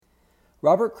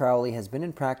Robert Crowley has been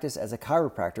in practice as a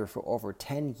chiropractor for over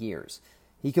 10 years.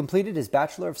 He completed his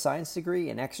Bachelor of Science degree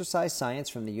in exercise science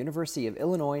from the University of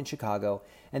Illinois in Chicago,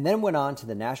 and then went on to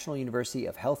the National University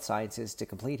of Health Sciences to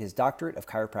complete his doctorate of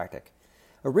chiropractic.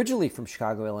 Originally from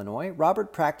Chicago, Illinois,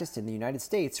 Robert practiced in the United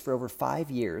States for over 5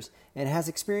 years and has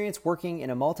experience working in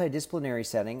a multidisciplinary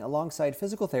setting alongside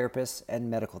physical therapists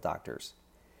and medical doctors.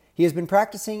 He has been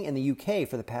practicing in the UK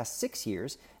for the past 6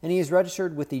 years, and he is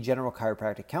registered with the General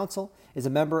Chiropractic Council, is a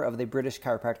member of the British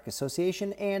Chiropractic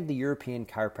Association and the European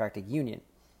Chiropractic Union.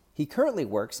 He currently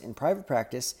works in private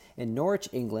practice in Norwich,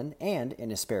 England, and, in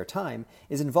his spare time,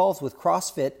 is involved with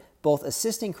CrossFit, both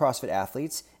assisting CrossFit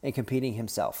athletes and competing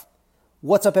himself.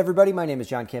 What's up, everybody? My name is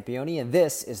John Campione, and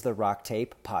this is the Rock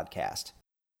Tape Podcast.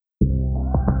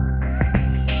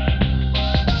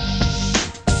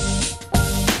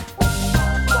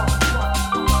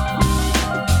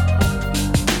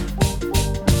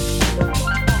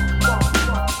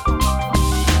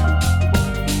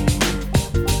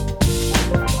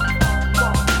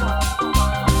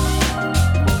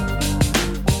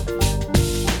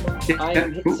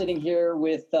 I'm sitting here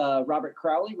with Robert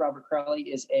Crowley. Robert Crowley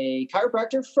is a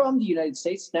chiropractor from the United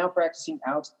States, now practicing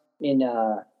out in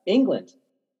England.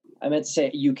 I meant to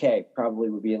say UK, probably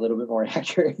would be a little bit more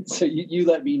accurate. So you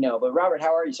let me know. But Robert,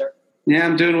 how are you, sir? Yeah,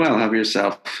 I'm doing well. How about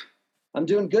yourself? I'm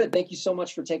doing good. Thank you so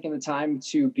much for taking the time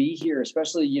to be here,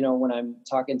 especially, when I'm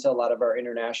talking to a lot of our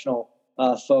international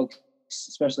folks,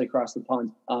 especially across the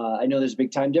pond. I know there's a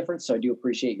big time difference, so I do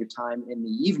appreciate your time in the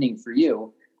evening for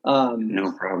you.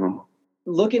 No problem.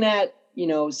 Looking at,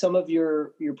 some of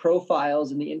your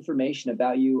profiles and the information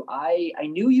about you, I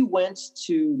knew you went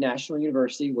to National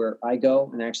University, where I go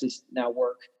and actually now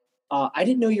work. I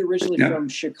didn't know you're originally from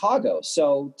Chicago.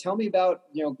 So tell me about,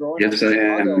 growing up in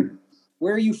Chicago. Am.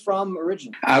 Where are you from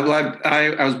originally? I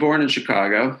was born in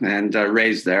Chicago and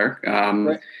raised there.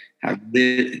 Right. I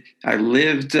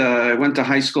went to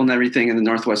high school and everything in the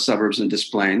northwest suburbs in Des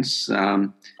Plaines.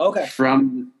 Okay.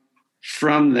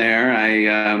 From there,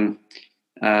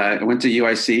 I went to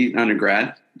UIC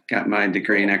undergrad, got my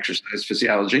degree in exercise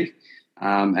physiology.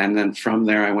 And then from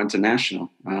there, I went to National.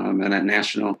 And at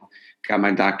National, got my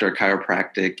doctor of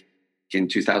chiropractic in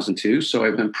 2002. So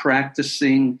I've been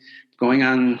practicing going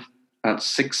on about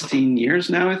 16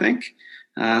 years now, I think,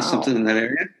 something in that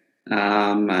area.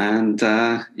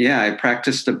 I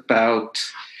practiced about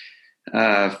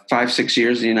 5-6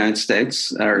 years in the United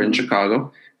States or in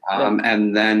Chicago.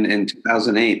 And then in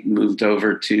 2008, moved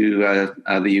over to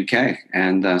the UK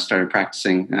and started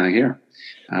practicing here.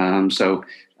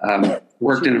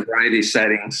 Worked in a variety of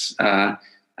settings. I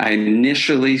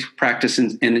initially practiced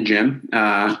in a gym,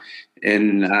 ironically,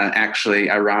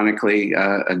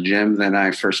 a gym that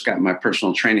I first got my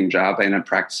personal training job. I ended up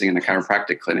practicing in a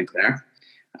chiropractic clinic there.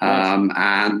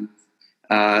 Then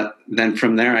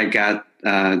from there,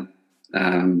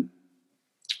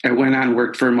 I went on and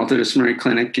worked for a multidisciplinary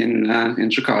clinic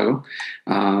in Chicago.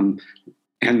 And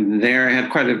there I had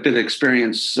quite a bit of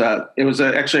experience. It was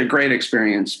actually a great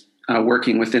experience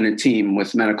working within a team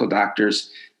with medical doctors,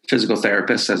 physical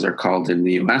therapists, as they're called in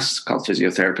the U.S., called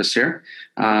physiotherapists here,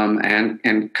 and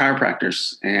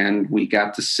chiropractors. And we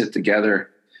got to sit together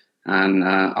on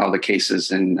all the cases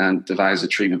and devise a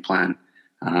treatment plan.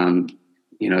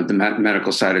 The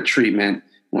medical side of treatment,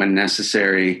 when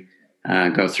necessary,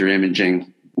 go through imaging.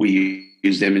 We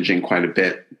used imaging quite a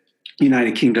bit.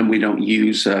 United Kingdom, we don't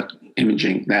use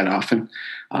imaging that often.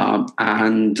 But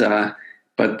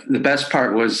the best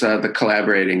part was the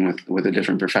collaborating with the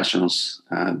different professionals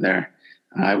there.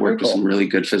 I worked with some really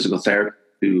good physical therapists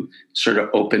who sort of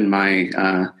opened my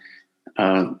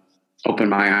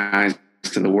eyes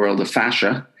to the world of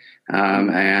fascia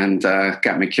and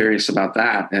got me curious about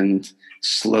that and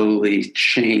slowly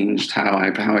changed how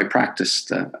I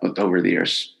practiced over the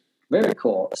years. Very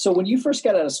cool. So when you first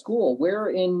got out of school, where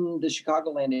in the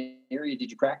Chicagoland area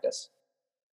did you practice?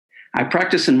 I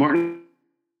practiced in Morton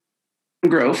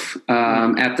Grove.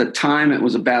 At the time, it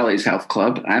was a Bally's Health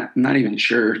Club. I'm not even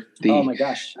sure. Oh my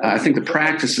gosh! I think the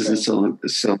practices is still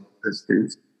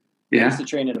Yeah. I used to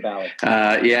train at a Bally.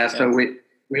 So we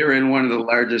were in one of the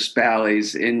largest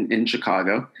Bally's in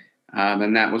Chicago,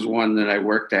 and that was one that I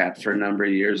worked at for a number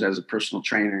of years as a personal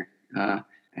trainer.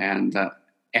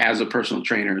 As a personal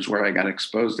trainer is where I got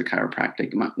exposed to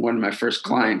chiropractic. One of my first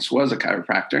clients was a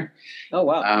chiropractor. Oh,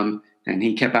 wow. And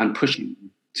he kept on pushing me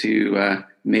to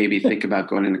maybe think about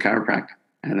going into chiropractic.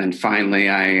 And then finally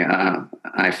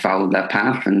I followed that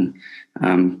path and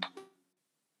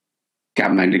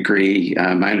got my degree,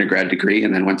 my undergrad degree,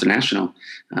 and then went to National.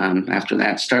 After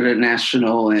that, started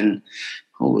National in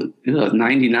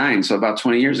 99, so about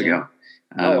 20 years ago.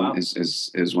 Oh, wow.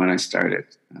 is when I started.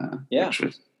 Yeah. Which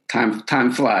was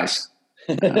time flies.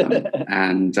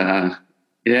 And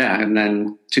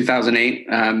then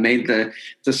 2008,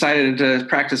 decided to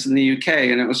practice in the UK,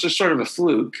 and it was just sort of a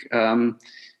fluke.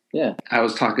 I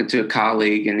was talking to a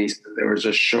colleague, and he said there was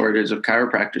a shortage of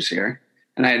chiropractors here,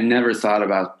 and I had never thought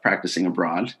about practicing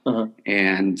abroad. Uh-huh.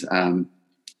 And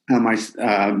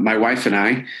my wife and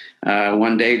I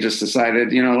one day just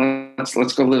decided,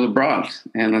 let's go live abroad,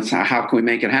 and how can we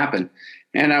make it happen?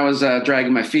 And I was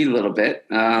dragging my feet a little bit.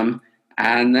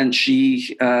 And then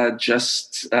she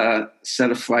just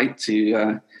set a flight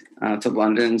to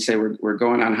London and say, we're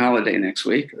going on holiday next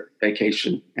week, or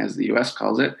vacation, as the U.S.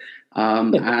 calls it.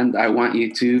 And I want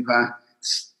you to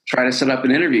try to set up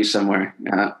an interview somewhere.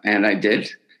 And I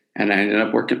did. And I ended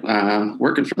up working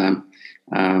for them.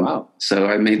 Wow. So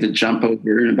I made the jump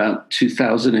over in about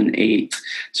 2008.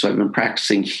 So I've been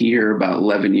practicing here about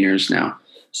 11 years now.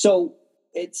 So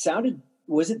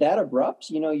was it that abrupt?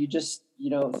 You just,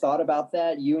 thought about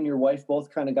that. You and your wife both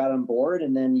kind of got on board,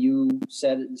 and then you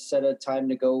set a time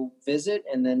to go visit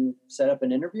and then set up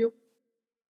an interview.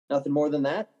 Nothing more than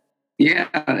that. Yeah.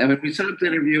 I mean, we set up the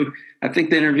interview. I think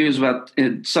the interview was about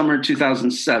in summer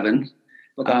 2007.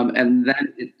 Okay. And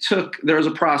then there was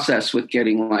a process with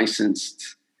getting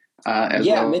licensed as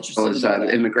I'm interested as about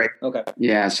that. immigrate. Okay.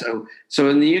 Yeah. So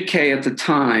in the UK at the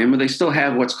time, they still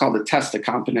have what's called a test of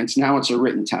competence. Now it's a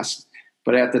written test.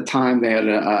 But at the time, they had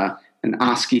an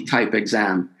OSCE type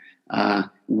exam,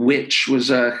 which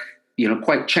was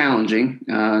quite challenging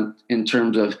in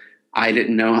terms of I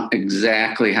didn't know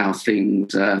exactly how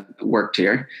things worked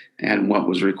here and what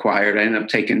was required. I ended up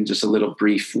taking just a little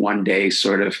brief one-day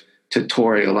sort of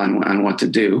tutorial on what to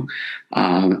do,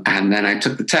 and then I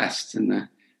took the test. And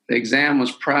the exam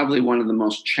was probably one of the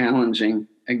most challenging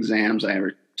exams I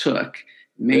ever took,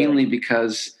 mainly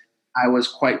because I was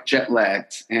quite jet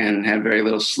lagged and had very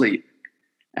little sleep.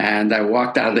 And I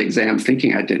walked out of the exam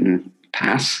thinking I didn't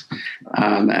pass.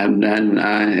 And then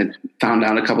it found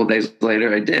out a couple of days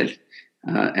later I did.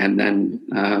 And then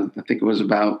I think it was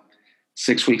about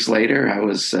 6 weeks later, I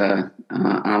was on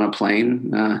a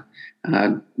plane,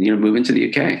 moving to the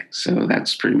UK. So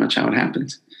that's pretty much how it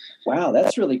happened. Wow,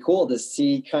 that's really cool to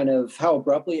see kind of how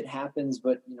abruptly it happens,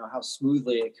 but how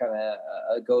smoothly it kind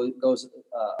of goes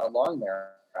along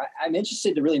there. I'm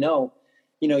interested to really know,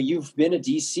 you've been a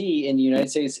DC in the United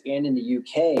States and in the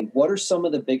UK. What are some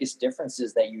of the biggest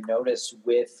differences that you notice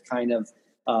with kind of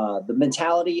the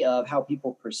mentality of how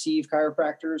people perceive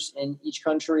chiropractors in each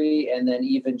country, and then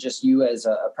even just you as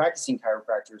a practicing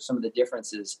chiropractor, some of the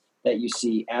differences that you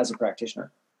see as a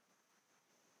practitioner?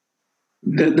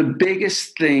 The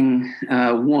biggest thing,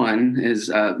 one, is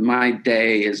my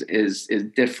day is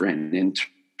different in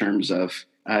terms of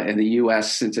in the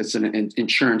U.S., since it's an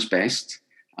insurance based.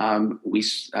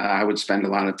 I would spend a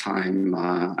lot of time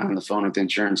on the phone with the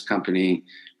insurance company,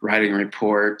 writing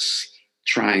reports,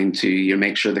 trying to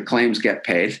make sure the claims get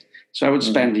paid. So I would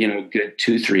spend good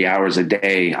 2-3 hours a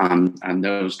day on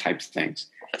those types of things.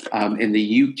 In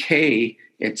the UK,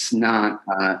 it's not.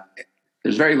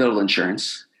 There's very little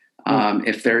insurance.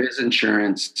 If there is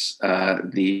insurance,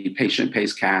 the patient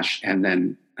pays cash, and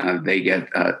then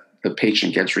the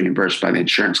patient gets reimbursed by the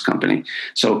insurance company.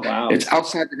 So It's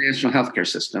outside the national healthcare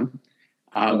system.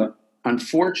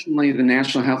 Unfortunately, the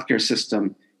national healthcare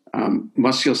system,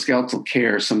 musculoskeletal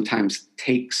care sometimes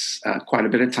takes quite a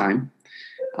bit of time.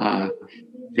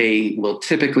 They will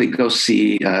typically go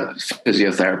see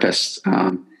physiotherapists.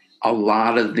 A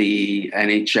lot of the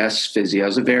NHS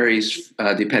physios, it varies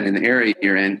depending on the area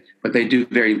you're in, but they do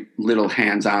very little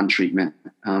hands-on treatment.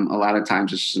 A lot of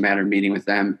times it's just a matter of meeting with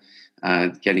them,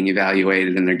 getting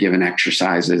evaluated, and they're given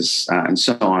exercises and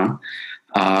so on.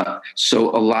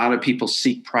 So a lot of people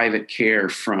seek private care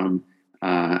from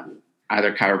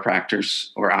either chiropractors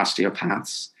or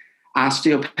osteopaths.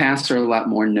 Osteopaths are a lot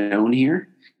more known here.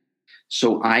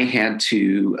 So I had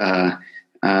to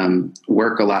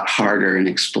work a lot harder in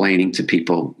explaining to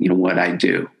people, what I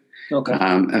do. Okay.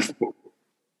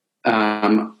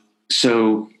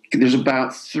 So there's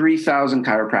about 3,000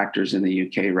 chiropractors in the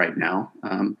UK right now.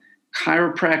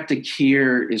 Chiropractic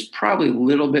here is probably a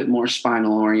little bit more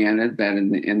spinal oriented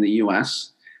than in the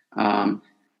US. And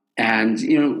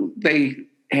they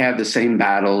have the same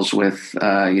battles with,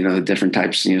 the different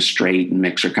types, straight and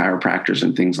mixer chiropractors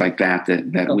and things like that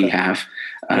we have,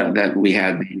 that we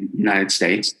had in the United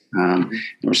States.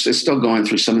 We're still going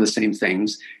through some of the same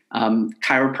things.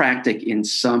 Chiropractic in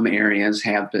some areas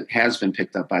has been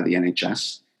picked up by the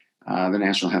NHS, the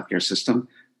National Healthcare System.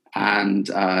 And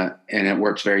it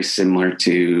works very similar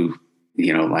to,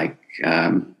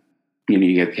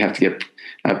 you have to get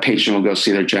a patient will go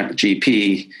see their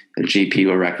GP. Their GP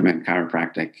will recommend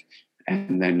chiropractic,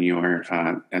 and then you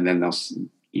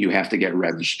have to get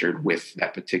registered with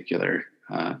that particular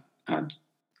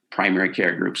primary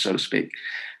care group, so to speak.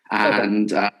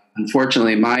 And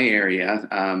unfortunately, in my area,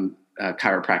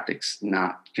 chiropractic's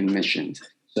not commissioned,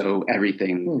 so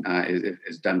everything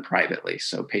is done privately.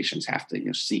 So patients have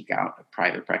to seek out a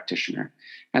private practitioner,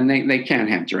 and they can't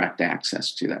have direct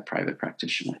access to that private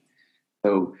practitioner.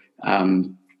 So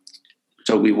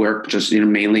so we work just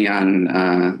mainly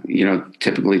on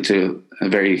typically to a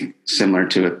very similar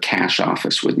to a cash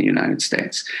office within the United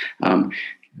States.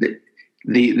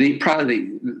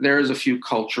 There's a few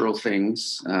cultural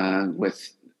things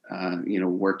with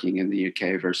working in the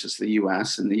UK versus the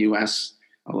US. In the US,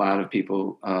 a lot of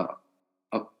people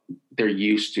they're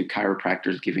used to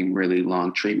chiropractors giving really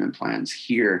long treatment plans.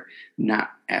 Here,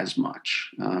 not as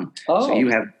much. So you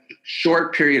have a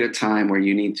short period of time where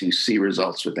you need to see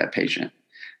results with that patient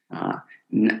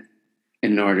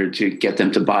in order to get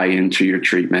them to buy into your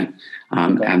treatment,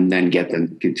 and then get them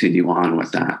to continue on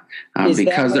with that.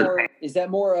 Is that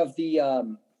more of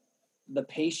the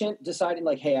patient deciding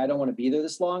like, hey, I don't want to be there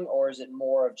this long, or is it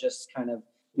more of just kind of,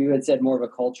 you had said more of a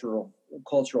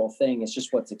cultural thing? It's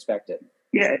just what's expected.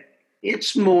 Yeah,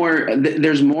 it's more,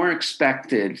 there's more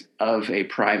expected of a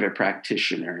private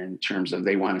practitioner in terms of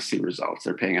they want to see results.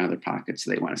 They're paying out of their pockets.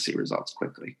 So they want to see results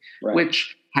quickly, right.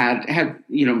 Which had helped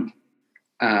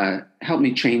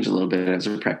me change a little bit as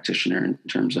a practitioner in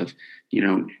terms of,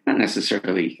 not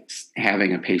necessarily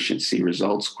having a patient see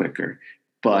results quicker,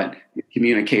 but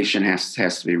communication has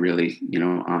to be really,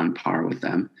 on par with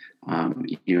them.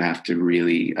 You have to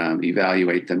really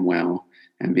evaluate them well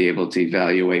and be able to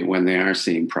evaluate when they are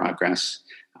seeing progress,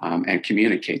 and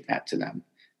communicate that to them,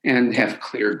 and have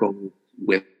clear goals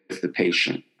with the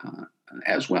patient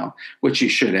as well, which you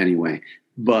should anyway.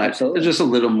 But Absolutely. There's just a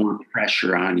little more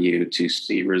pressure on you to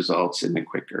see results in a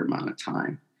quicker amount of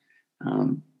time.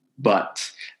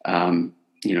 But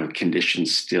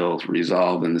conditions still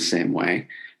resolve in the same way.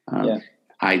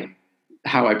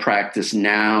 How I practice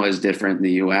now is different in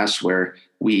the U.S., where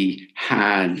we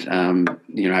had,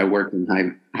 I worked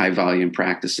in high volume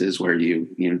practices where you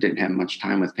didn't have much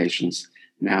time with patients.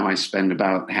 Now I spend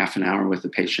about half an hour with the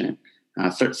patient,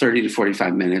 30 to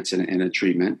 45 minutes in a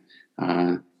treatment,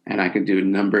 and I can do a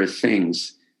number of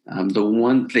things. The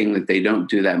one thing that they don't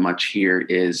do that much here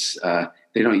is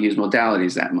they don't use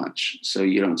modalities that much. So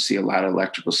you don't see a lot of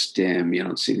electrical stim, you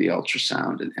don't see the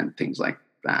ultrasound and things like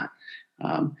that.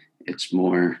 It's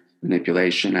more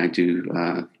manipulation. I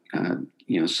do,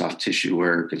 soft tissue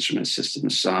work, instrument assisted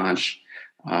massage,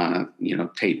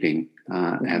 taping,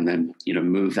 and then,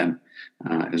 move them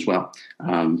as well.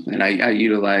 And I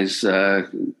utilize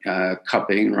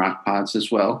cupping and rock pods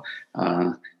as well.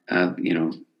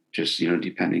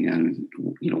 Depending on,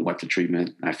 what the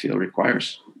treatment I feel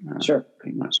requires. Sure.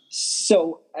 Pretty much.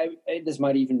 So this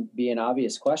might even be an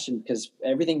obvious question, because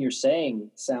everything you're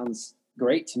saying sounds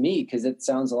great to me, because it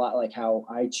sounds a lot like how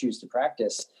I choose to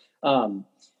practice.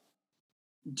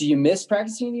 Do you miss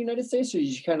practicing in the United States, or do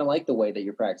you kind of like the way that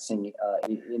you're practicing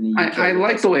in the UK? I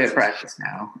like the way I practice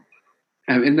now.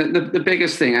 I mean, the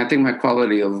biggest thing, I think my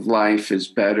quality of life is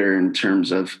better in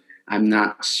terms of I'm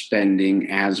not spending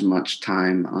as much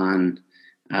time on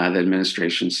the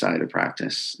administration side of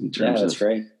practice in terms of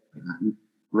great.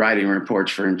 Writing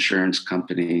reports for insurance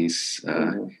companies.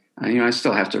 I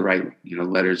still have to write,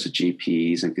 letters to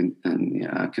GPs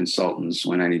and consultants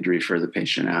when I need to refer the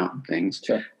patient out and things.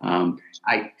 Sure.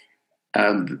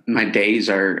 My days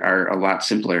are a lot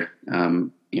simpler.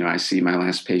 I see my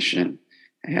last patient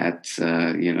at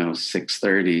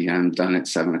 6:30. I'm done at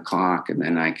 7:00, and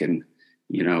then I can,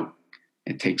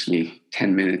 it takes me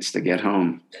 10 minutes to get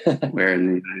home. Where in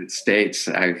the United States,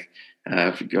 I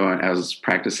was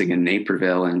practicing in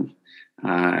Naperville, and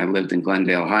I lived in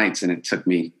Glendale Heights, and it took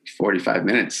me 45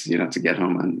 minutes, to get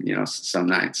home on, some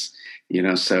nights,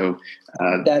 so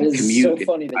that is so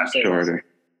funny that you say shorter.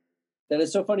 That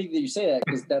is so funny that you say that,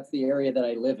 because that's the area that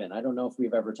I live in. I don't know if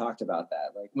we've ever talked about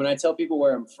that. Like, when I tell people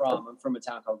where I'm from a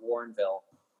town called Warrenville,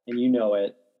 and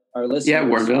it. Our listeners, yeah,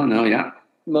 Warrenville, no, yeah.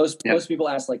 Most people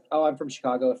ask, like, oh, I'm from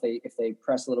Chicago. If they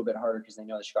press a little bit harder because they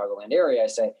know the Chicagoland area, I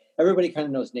say everybody kind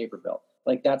of knows Naperville.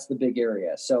 Like, that's the big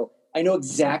area. So I know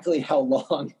exactly how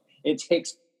long it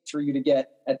takes for you to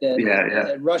get at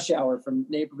at rush hour from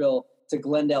Naperville to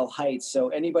Glendale Heights. So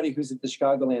anybody who's at the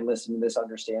Chicagoland listening to this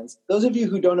understands. Those of you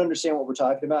who don't understand what we're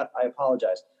talking about, I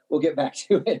apologize. We'll get back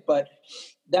to it. But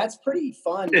that's pretty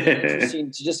fun and interesting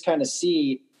to just kind of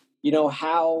see,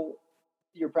 how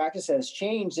your practice has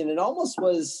changed. And it almost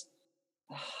was,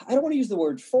 I don't want to use the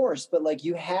word force, but like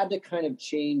you had to kind of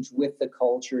change with the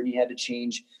culture and you had to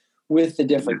change with the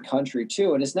different country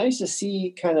too. And it's nice to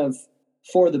see kind of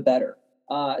for the better.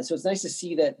 So it's nice to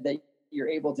see that you're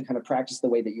able to kind of practice the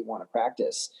way that you want to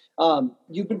practice.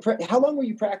 You've been, how long were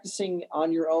you practicing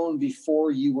on your own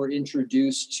before you were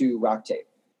introduced to rock tape?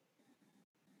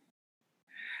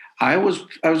 I was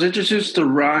introduced to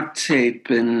rock tape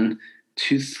in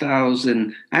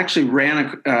 2000. I actually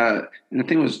ran I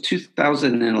think it was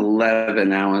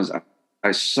 2011.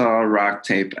 I saw rock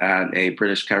tape at a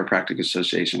British Chiropractic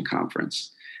Association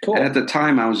conference. Cool. And at the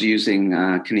time, I was using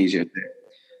kinesio tape.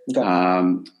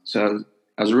 Okay. So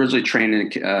I was originally trained in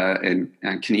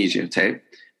kinesio tape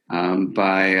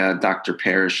by Dr.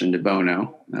 Parrish and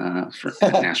DeBono for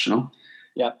National.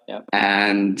 Yeah.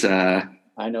 And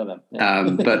I know them. Yeah.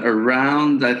 But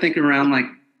around like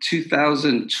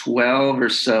 2012 or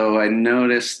so, I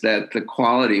noticed that the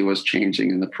quality was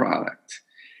changing in the product,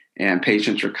 and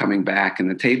patients were coming back, and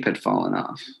the tape had fallen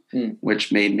off,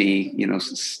 which made me,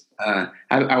 I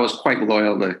was quite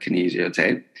loyal to kinesio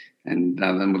tape. And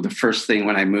then the first thing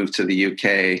when I moved to the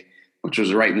UK, which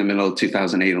was right in the middle of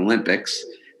 2008 Olympics,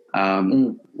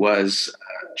 was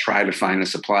try to find a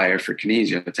supplier for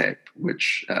kinesio tape,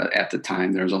 which at the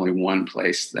time there was only one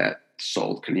place that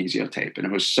sold kinesio tape, and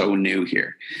it was so new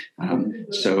here.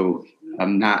 So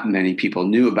not many people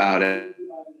knew about it,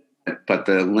 but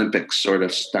the Olympics sort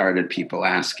of started people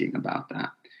asking about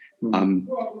that.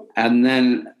 And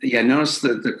then, noticed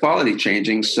the quality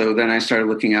changing. So then I started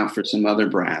looking out for some other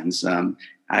brands.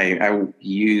 I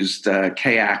used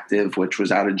K-Active, which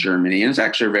was out of Germany, and it's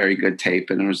actually a very good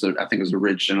tape. And I think it was the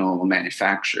original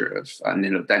manufacturer of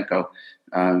Nino Denko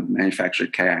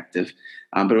manufactured K-Active,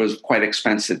 but it was quite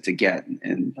expensive to get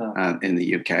in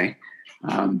the UK.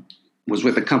 Was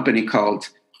with a company called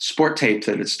Sport Tape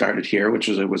that had started here, which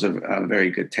was a very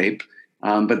good tape.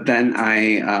 But then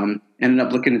I ended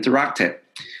up looking into rock tape,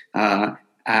 and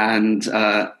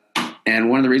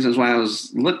one of the reasons why I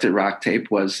looked at rock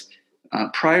tape was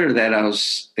prior to that I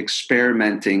was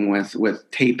experimenting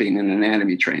with taping and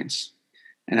anatomy trains,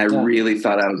 and I really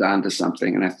thought I was onto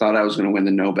something, and I thought I was going to win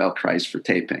the Nobel Prize for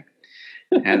taping.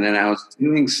 And then I was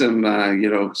doing some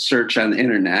search on the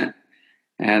internet,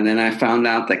 and then I found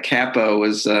out that Capo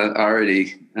was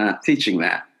already teaching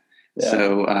that. Yeah.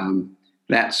 So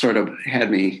that sort of had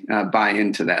me buy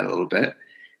into that a little bit.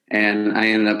 And I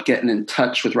ended up getting in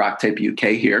touch with Rock Tape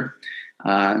UK here.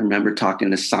 I remember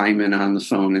talking to Simon on the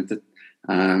phone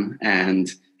and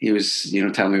he was,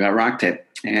 telling me about Rock Tape.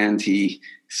 And he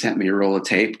sent me a roll of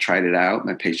tape, tried it out.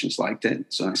 My patients liked it.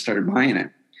 So I started buying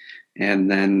it. And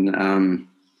then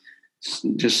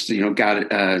was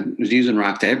using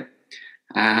Rock Tape.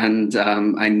 And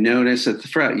I noticed that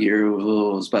throughout the year, it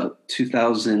was about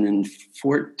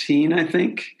 2014, I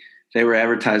think, they were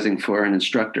advertising for an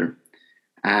instructor.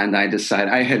 And I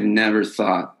decided, I had never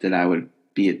thought that I would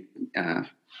be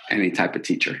any type of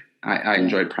teacher. I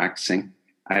enjoyed practicing.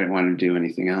 I didn't want to do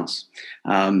anything else.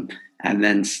 And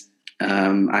then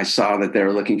I saw that they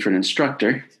were looking for an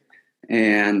instructor,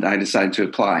 and I decided to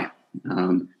apply.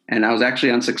 And I was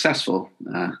actually unsuccessful.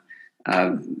 They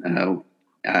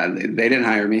didn't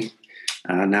hire me.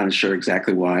 Not sure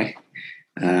exactly why.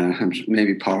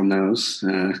 Maybe Paul knows.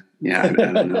 I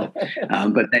don't know.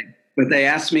 But they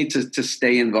asked me to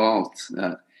stay involved.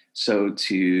 So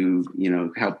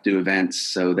to help do events.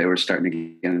 So they were starting to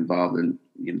get involved in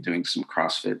doing some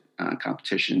CrossFit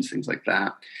competitions, things like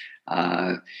that.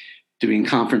 Doing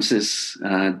conferences,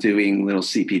 doing little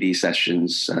CPD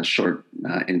sessions, short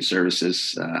in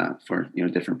services for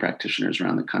different practitioners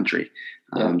around the country.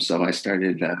 So I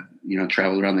started,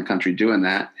 traveled around the country doing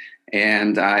that.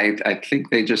 And I think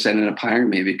they just ended up hiring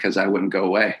me because I wouldn't go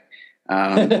away.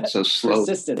 So slow.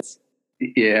 Persistence.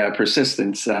 Yeah,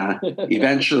 persistence.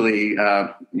 Eventually,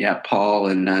 Paul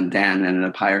and Dan ended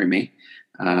up hiring me.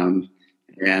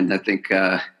 And I think,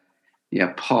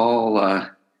 Paul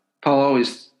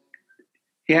always,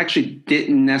 he actually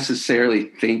didn't necessarily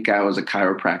think I was a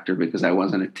chiropractor because I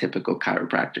wasn't a typical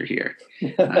chiropractor here.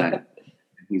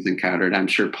 He's encountered. I'm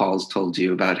sure Paul's told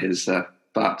you about his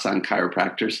thoughts on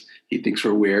chiropractors. He thinks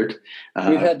we're weird.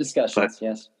 We've had discussions,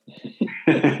 yes.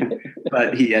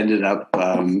 But he ended up,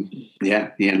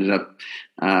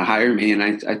 hiring me, and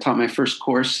I taught my first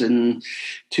course in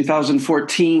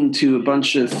 2014 to a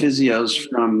bunch of physios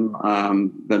from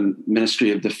the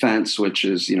Ministry of Defense, which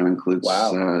is includes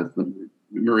the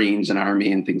Marines and Army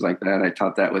and things like that. I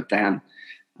taught that with Dan.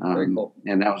 Very cool.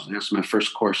 And that was my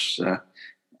first course. It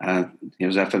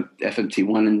was FMT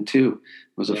 1 and 2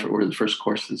 were the first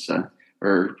courses,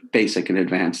 or basic and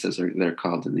advanced as they're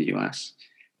called in the U.S.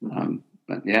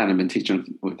 but yeah, and I've been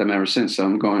teaching with them ever since. So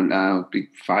I'm going, it'll be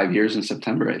 5 years in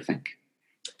September, I think.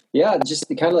 Yeah, just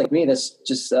kind of like me. That's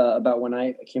just about when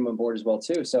I came on board as well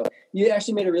too. So you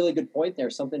actually made a really good point there.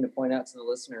 Something to point out to the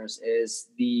listeners is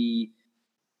the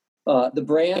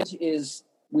brand is,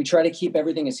 we try to keep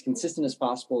everything as consistent as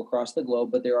possible across the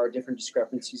globe, but there are different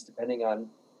discrepancies depending on,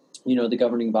 the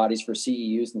governing bodies for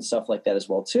CEUs and stuff like that as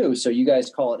well too. So you guys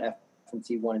call it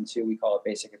FMT 1 and 2. We call it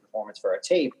basic performance for our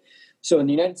tape. So in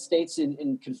the United States,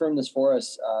 and confirm this for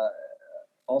us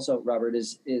also, Robert,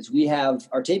 is we have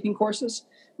our taping courses,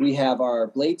 we have our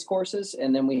blades courses,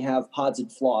 and then we have pods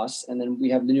and floss, and then we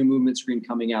have the new movement screen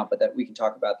coming out, but that we can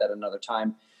talk about that another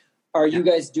time. Are you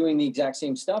guys doing the exact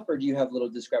same stuff, or do you have little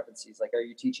discrepancies? Like, are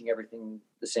you teaching everything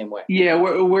the same way? Yeah,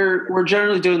 we're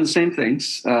generally doing the same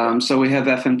things. So we have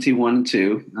FMT 1 and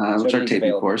 2, which are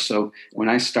taping course. So when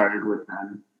I started with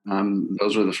them,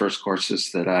 those were the first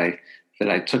courses that I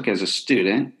took as a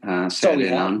student, sat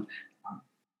in on.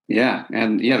 Yeah,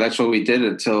 and that's what we did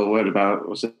until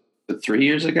was it 3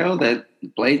 years ago that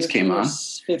blades came on?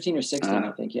 15 or 16,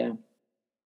 I think. Yeah.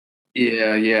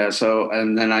 Yeah. So,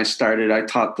 and then I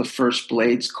taught the first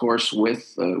blades course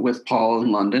with Paul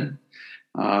in London.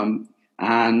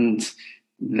 And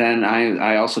then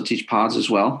I also teach pods as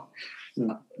well.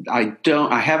 I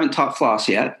haven't taught floss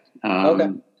yet.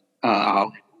 Okay.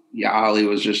 Ollie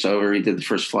was just over. He did the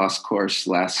first floss course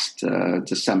last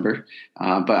December.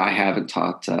 But I haven't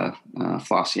taught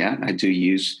floss yet. I do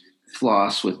use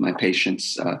floss with my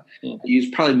patients. I use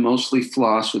probably mostly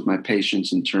floss with my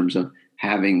patients in terms of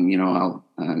having, I'll,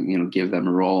 give them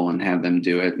a roll and have them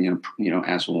do it,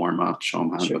 as a warm up, show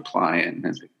them how to apply it and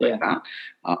things like that.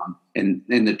 And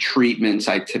in the treatments,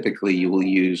 I typically will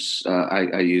use,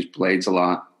 I use blades a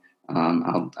lot.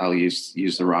 I'll use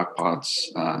the rock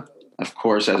pods. Of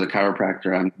course, as a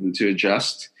chiropractor, I'm going to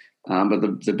adjust. But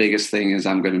the biggest thing is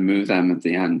I'm going to move them at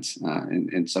the end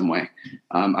in some way.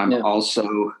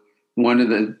 Also, one of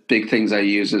the big things I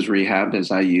use as rehab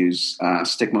is I use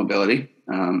stick mobility.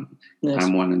 Nice.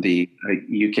 I'm one of the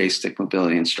UK stick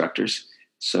mobility instructors.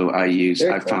 So I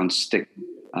found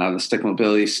the stick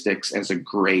mobility sticks as a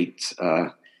great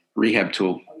rehab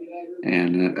tool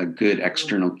and a good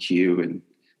external cue. And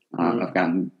I've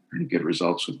gotten pretty good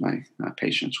results with my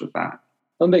patients with that.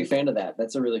 I'm a big fan of that.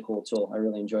 That's a really cool tool. I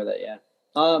really enjoy that. Yeah.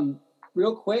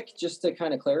 Real quick, just to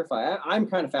kind of clarify, I'm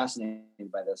kind of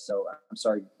fascinated by this. So I'm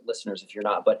sorry, listeners, if you're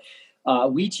not, but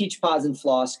we teach pods and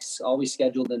floss always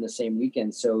scheduled in the same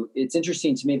weekend. So it's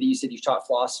interesting to me that you said you've taught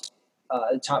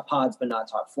taught pods, but not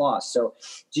taught floss. So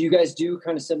do you guys do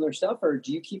kind of similar stuff, or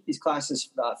do you keep these classes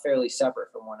fairly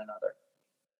separate from one another?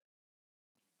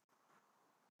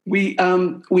 We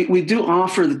do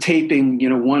offer the taping,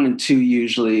 1 and 2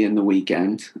 usually in the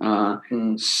weekend.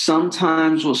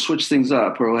 Sometimes we'll switch things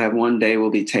up where we'll have one day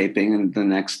we'll be taping and the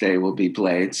next day will be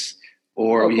blades,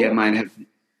 or we might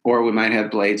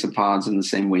have blades and pods in the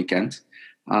same weekend.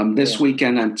 This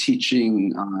weekend I'm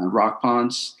teaching rock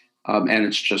pods, and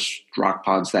it's just rock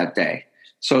pods that day.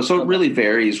 So it really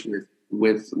varies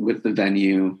with the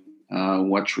venue,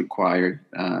 what's required,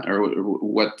 or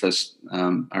what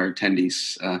our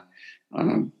attendees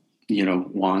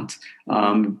want.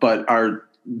 But our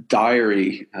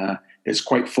diary is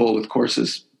quite full with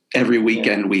courses. Every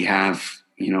weekend we have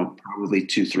probably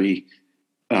 2-3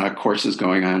 courses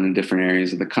going on in different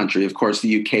areas of the country. Of course,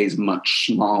 the UK is much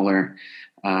smaller.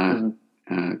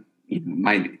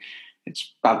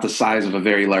 It's about the size of a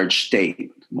very large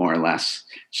state, more or less.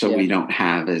 So we don't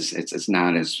have it's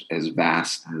not as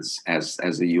vast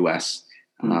as the US.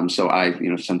 So I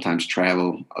sometimes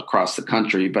travel across the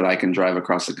country, but I can drive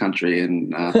across the country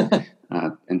in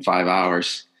 5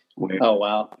 hours. Oh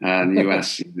wow! In the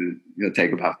US, it'll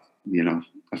take about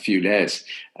a few days.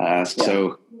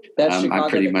 So that's I'm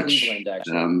pretty much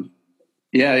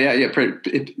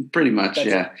pretty much.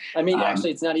 I mean,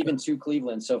 actually, it's not even to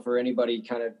Cleveland. So for anybody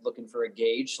kind of looking for a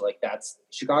gauge, like that's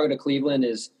Chicago to Cleveland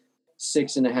is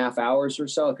 6.5 hours or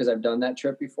so, because I've done that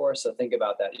trip before. So think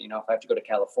about that. If I have to go to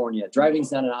California,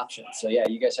 driving's not an option. So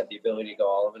you guys have the ability to go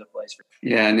all over the place.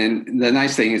 And then the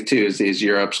nice thing is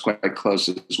Europe's quite close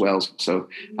as well. So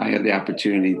I had the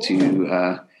opportunity to,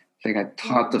 I think I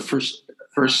taught the first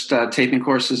taping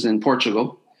courses in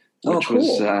Portugal, which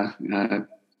was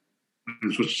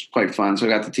quite fun. So I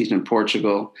got to teach in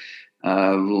Portugal.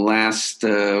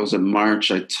 Was in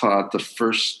March, I taught the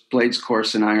first blades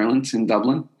course in Ireland, in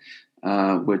Dublin,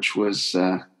 which was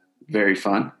very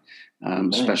fun,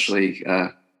 especially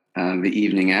the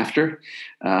evening after.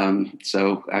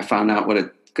 So I found out what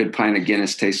a good pint of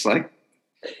Guinness tastes like.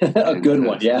 Good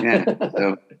one,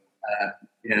 yeah.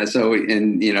 Yeah. So,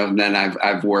 and then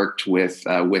I've worked with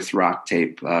Rock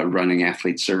Tape, running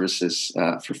athlete services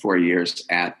for 4 years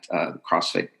at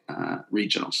CrossFit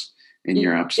regionals in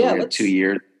Europe. So we had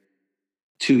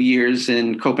 2 years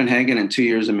in Copenhagen and 2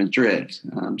 years in Madrid.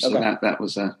 So that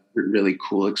was a really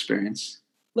cool experience.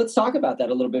 Let's talk about that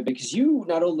a little bit, because you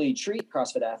not only treat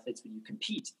CrossFit athletes, but you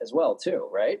compete as well too,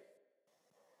 right?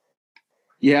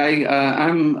 Yeah,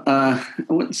 I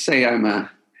wouldn't say I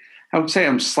would say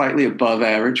I'm slightly above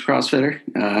average CrossFitter,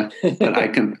 but I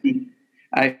compete.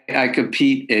 I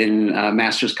compete in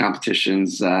masters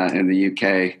competitions in the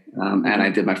UK, and I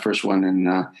did my first one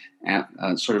in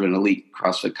sort of an elite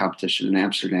CrossFit competition in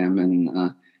Amsterdam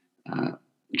in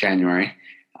January.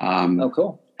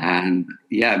 Cool. And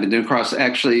yeah, I've been doing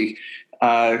Actually,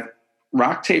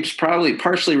 Rock Tape's probably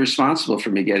partially responsible for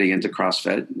me getting into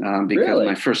CrossFit, because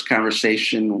my first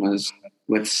conversation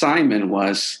with Simon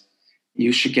was,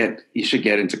 you should get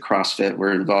into CrossFit.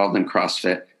 We're involved in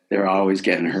CrossFit. They're always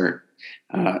getting hurt.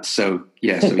 So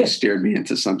he steered me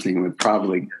into something with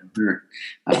probably hurt.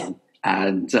 So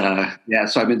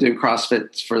I've been doing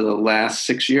CrossFit for the last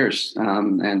 6 years,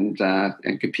 and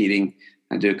competing.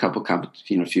 I do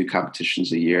a few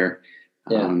competitions a year.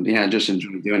 I just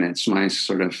enjoy doing it. It's my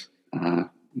sort of,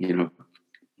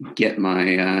 get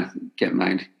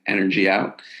my energy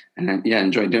out, and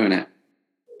enjoy doing it.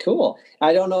 Cool.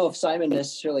 I don't know if Simon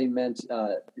necessarily meant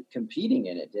competing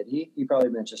in it. Did he? He probably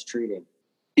meant just treating.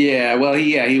 Yeah. Well,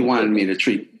 he wanted me to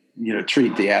treat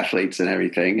the athletes and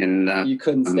everything, and you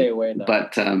couldn't stay away though.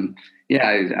 But and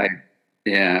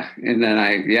then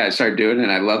I started doing it,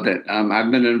 and I loved it.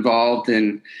 I've been involved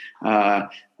in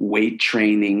weight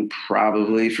training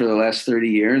probably for the last 30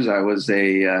 years. I was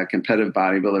a competitive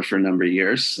bodybuilder for a number of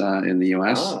years in the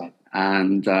U.S.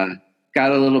 And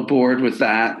got a little bored with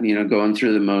that, going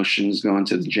through the motions, going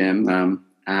to the gym,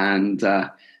 and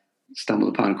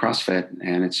stumbled upon CrossFit,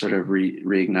 and it sort of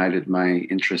reignited my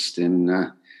interest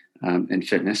in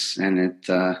fitness. And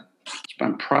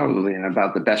I'm probably in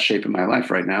about the best shape of my life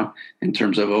right now in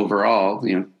terms of overall,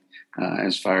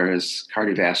 as far as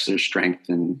cardiovascular strength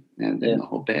and the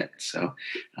whole bit. So,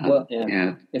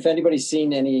 if anybody's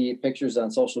seen any pictures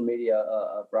on social media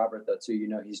of Robert, though,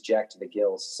 too, he's jacked to the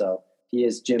gills. So he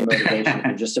is gym motivation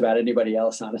for just about anybody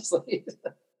else, honestly.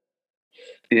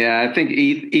 Yeah, I think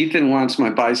Ethan wants my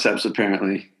biceps,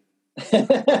 apparently.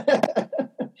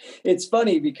 It's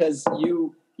funny because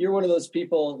you're one of those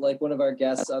people, like one of our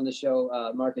guests on the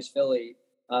show, Marcus Philly.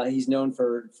 He's known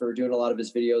for doing a lot of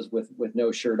his videos with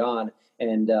no shirt on.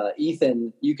 And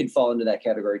Ethan, you can fall into that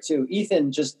category too.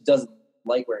 Ethan just doesn't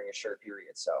like wearing a shirt,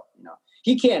 period. So,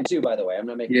 he can too, by the way. I'm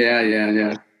not making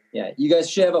Yeah, you guys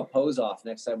should have a pose off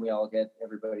next time we all get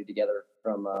everybody together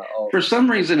from For some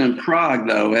reason in Prague,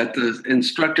 though, at the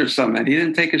instructor summit, he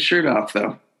didn't take his shirt off,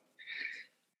 though.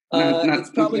 It's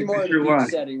probably more in a beach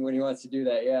setting when he wants to do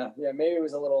that. Yeah, maybe it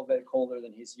was a little bit colder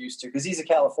than he's used to, because he's a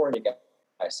California guy.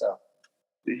 So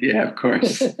yeah, of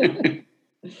course.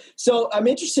 So I'm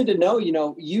interested to know,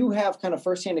 you have kind of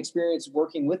firsthand experience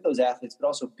working with those athletes, but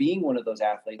also being one of those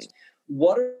athletes.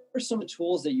 What are some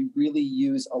tools that you really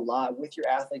use a lot with your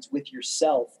athletes, with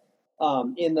yourself,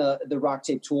 in the Rock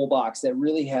Tape toolbox that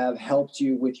really have helped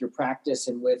you with your practice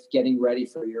and with getting ready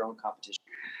for your own competition?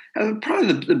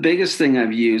 Probably the biggest thing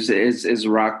I've used is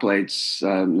rock plates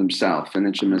themselves, and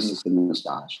intramuscular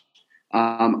massage.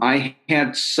 I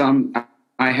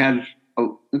had a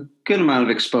good amount of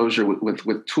exposure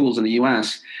with tools in the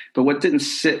U.S., but what didn't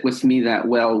sit with me that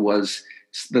well was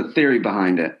the theory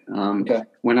behind it.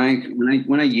 When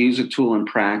I use a tool in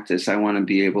practice, I want to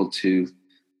be able to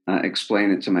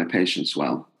explain it to my patients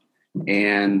well,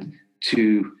 and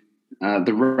to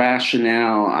the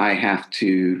rationale. I have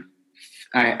to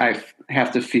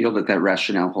feel that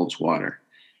rationale holds water,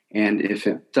 and if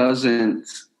it doesn't,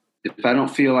 if I don't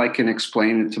feel I can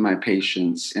explain it to my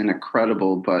patients in a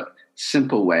credible but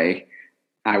simple way,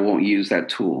 I won't use that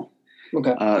tool.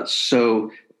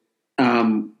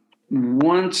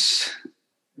 Once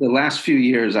the last few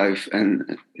years,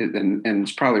 and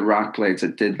it's probably rock plates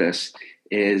that did this,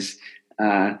 is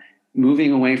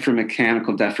moving away from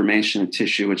mechanical deformation of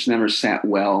tissue, which never sat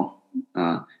well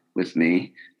with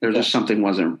me. There's just something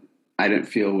I didn't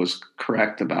feel was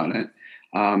correct about it.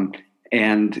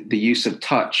 And the use of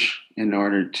touch in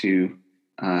order to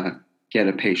get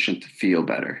a patient to feel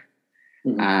better.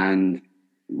 And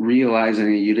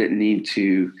realizing that you didn't need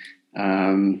to,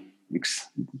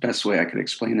 best way I could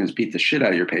explain it is beat the shit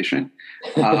out of your patient.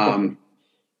 You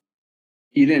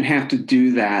didn't have to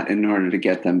do that in order to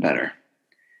get them better.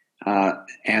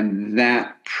 And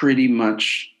that pretty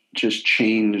much just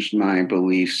changed my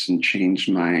beliefs and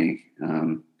changed my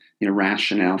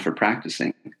rationale for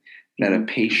practicing, that a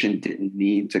patient didn't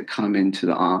need to come into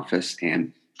the office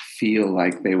and feel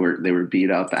like they were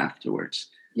beat up afterwards.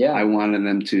 Yeah. I want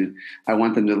them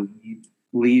to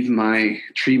leave my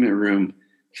treatment room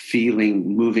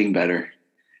moving better.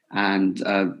 And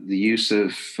the use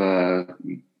of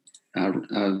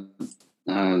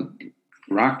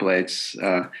rock plates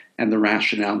and the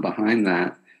rationale behind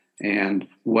that and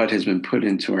what has been put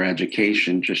into our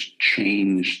education just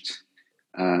changed,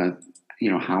 how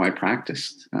I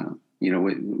practiced,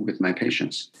 with my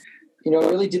patients. It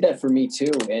really did that for me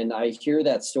too. And I hear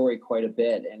that story quite a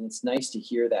bit. And it's nice to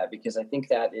hear that, because I think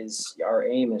that is our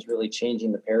aim, is really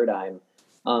changing the paradigm.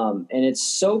 And it's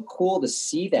so cool to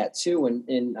see that too.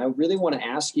 And I really want to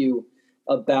ask you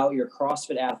about your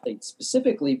CrossFit athletes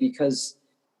specifically, because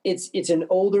it's an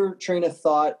older train of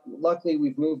thought. Luckily,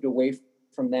 we've moved away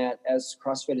from that as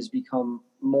CrossFit has become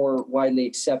more widely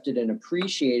accepted and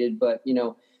appreciated. But,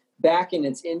 back in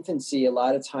its infancy, a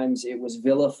lot of times it was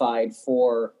vilified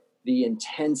for the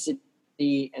intensity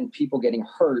and people getting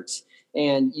hurt.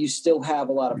 And you still have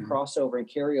a lot of crossover and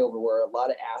carryover where a lot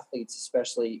of athletes,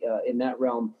 especially in that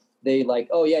realm, they like,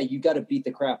 oh yeah, you got to beat the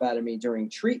crap out of me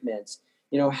during treatments.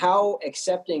 How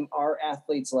accepting are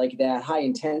athletes like that, high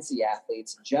intensity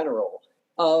athletes in general,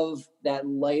 of that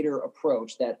lighter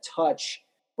approach, that touch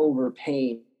over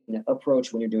pain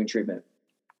approach when you're doing treatment?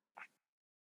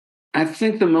 I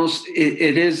think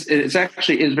it's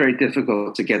actually very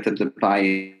difficult to get them to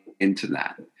buy into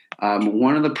that.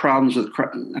 One of the problems with, I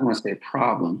don't want to say a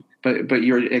problem, but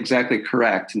you're exactly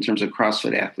correct in terms of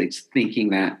CrossFit athletes thinking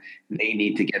that they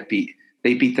need to get beat.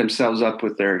 They beat themselves up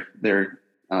with their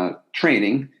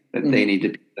training, that they need to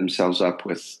beat themselves up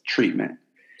with treatment.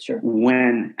 Sure.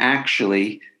 When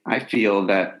actually, I feel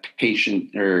that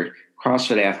patient or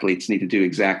CrossFit athletes need to do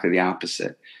exactly the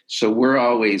opposite. So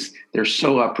they're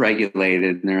so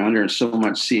upregulated and they're under so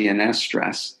much CNS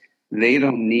stress. They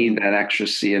don't need that extra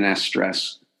CNS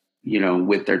stress,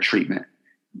 with their treatment.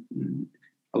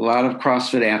 A lot of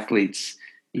CrossFit athletes,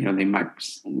 they might,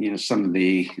 some of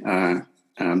the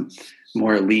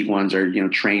more elite ones are,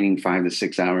 training 5 to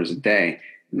 6 hours a day.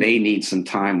 They need some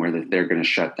time where they're going to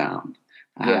shut down.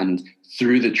 Yeah. And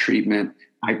through the treatment,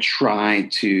 I try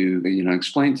to,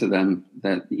 explain to them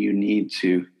that you need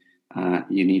to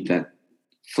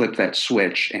flip that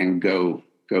switch and go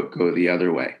the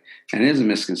other way. And it is a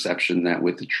misconception that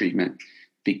with the treatment,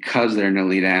 because they're an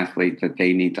elite athlete, that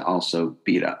they need to also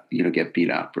get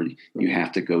beat up, or you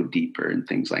have to go deeper and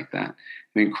things like that. I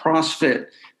mean, CrossFit,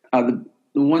 the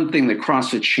one thing that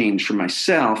CrossFit changed for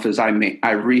myself is I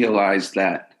realized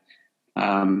that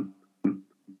the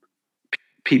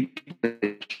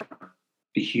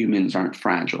humans aren't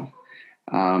fragile.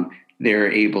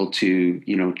 They're able to,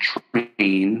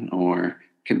 train or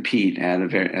compete at a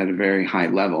very high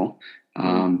level.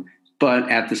 But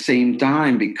at the same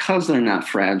time, because they're not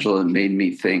fragile, it made me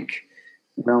think,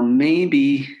 well,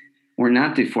 maybe we're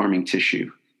not deforming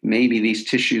tissue. Maybe these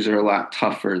tissues are a lot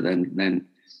tougher than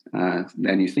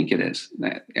you think it is,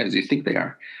 as you think they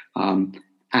are.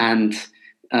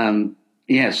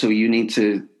 So you need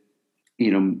to,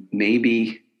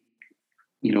 maybe,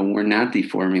 we're not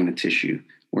deforming the tissue.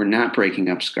 We're not breaking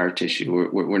up scar tissue.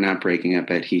 We're not breaking up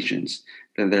adhesions.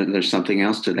 There's something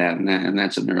else to that, and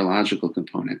that's a neurological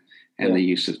component, and the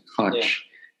use of touch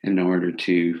in order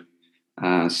to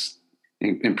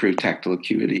improve tactile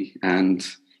acuity and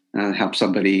help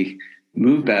somebody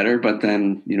move better, but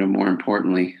then, more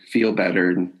importantly, feel better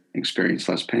and experience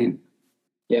less pain.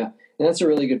 Yeah, and that's a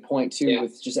really good point too.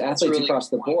 With just athletes across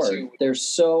the board, they're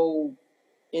so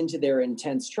into their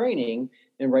intense training,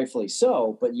 and rightfully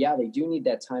so, but they do need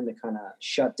that time to kind of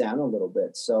shut down a little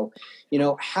bit. So,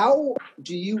 how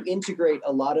do you integrate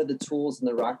a lot of the tools in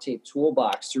the RockTape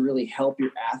toolbox to really help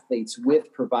your athletes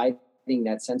with providing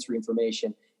that sensory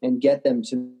information and get them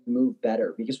to move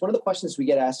better? Because one of the questions we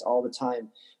get asked all the time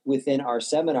within our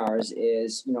seminars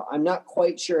is, I'm not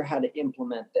quite sure how to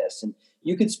implement this. And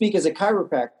you could speak as a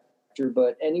chiropractor,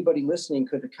 but anybody listening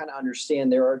could kind of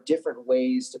understand there are different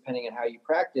ways, depending on how you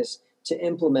practice, to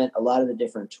implement a lot of the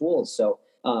different tools. So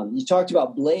you talked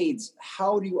about blades.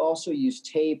 How do you also use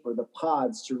tape or the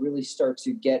pods to really start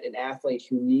to get an athlete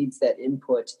who needs that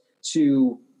input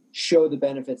to show the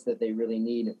benefits that they really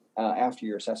need after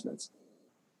your assessments?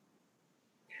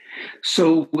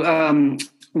 So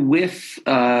with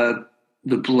the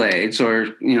blades,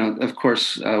 or, of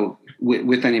course,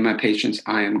 with any of my patients,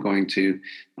 I am going to,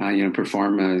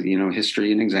 perform a,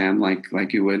 history and exam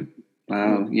like you would,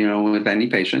 with any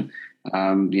patient,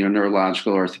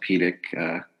 neurological, orthopedic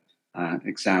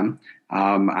exam.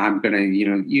 I'm going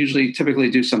to,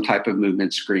 typically do some type of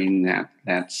movement screen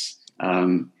that's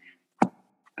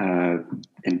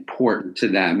important to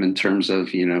them in terms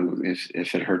of, you know,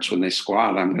 if it hurts when they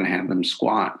squat, I'm going to have them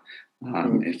squat.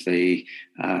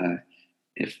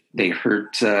 If they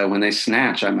hurt when they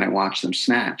snatch, I might watch them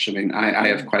snatch. I mean, I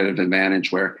have quite an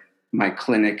advantage where my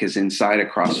clinic is inside a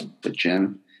CrossFit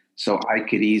gym, so I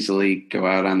could easily go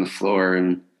out on the floor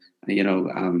and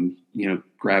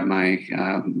grab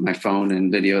my phone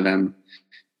and video them,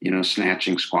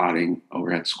 snatching, squatting,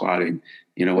 overhead squatting,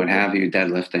 what have you,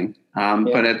 deadlifting.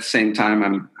 But at the same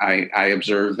time, I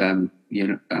observe them,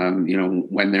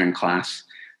 when they're in class,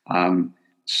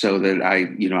 so that I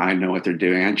know what they're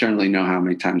doing. I generally know how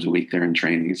many times a week they're in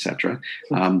training, etc.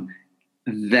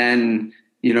 Then,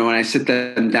 when I sit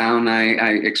them down,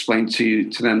 I explain to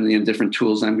them the different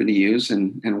tools I'm going to use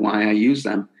and why I use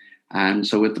them. And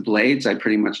so with the blades, I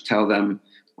pretty much tell them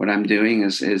what I'm doing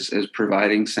is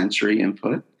providing sensory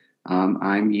input.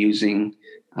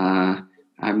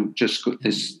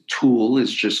 This tool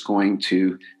is just going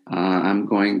to,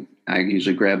 I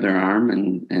usually grab their arm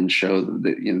and show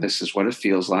that, this is what it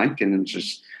feels like. And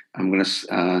I'm going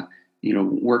to,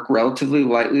 work relatively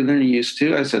lightly than you used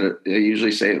to. I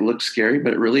usually say it looks scary,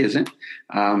 but it really isn't.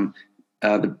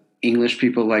 The English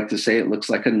people like to say it looks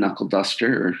like a knuckle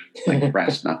duster or like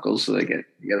brass knuckles. So they get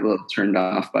a little turned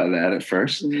off by that at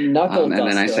first. Knuckle duster.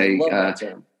 And then I say, I love that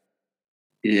term.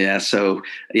 Yeah. So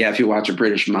if you watch a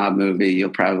British mob movie, you'll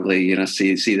probably,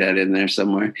 see that in there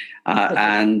somewhere.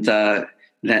 Then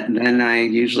I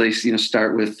usually,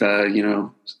 start with, a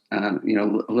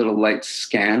little light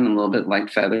scan, a little bit light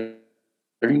feathering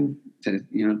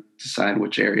to, decide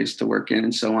which areas to work in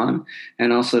and so on.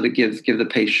 And also to give the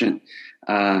patient,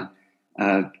 a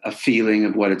feeling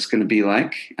of what it's going to be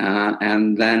like.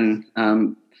 And then,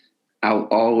 I'll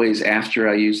always, after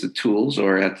I use the tools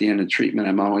or at the end of treatment,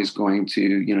 I'm always going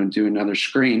to, do another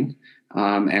screen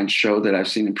and show that I've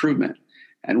seen improvement.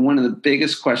 And one of the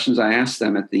biggest questions I asked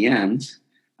them at the end,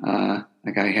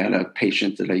 like I had a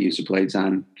patient that I used the blades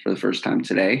on for the first time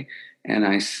today. And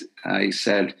I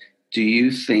said, do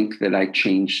you think that I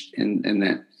changed in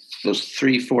that those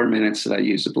 3-4 minutes that I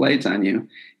used the blades on you,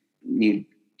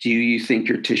 do you think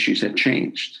your tissues have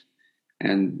changed?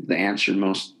 And the answer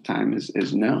most of the time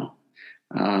is no.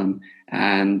 And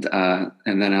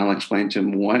then I'll explain to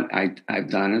him what I've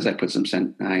done is I put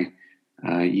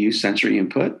I use sensory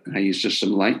input. I use just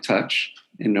some light touch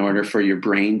in order for your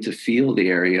brain to feel the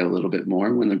area a little bit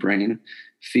more. When the brain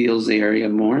feels the area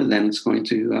more, then it's going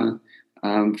to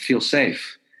feel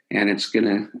safe, and it's going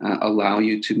to allow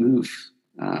you to move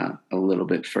a little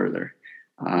bit further.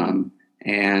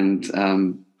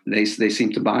 They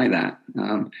seem to buy that.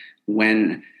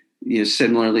 When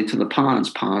similarly to the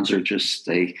pods are just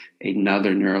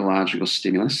another neurological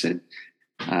stimulus.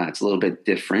 It's a little bit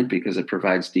different because it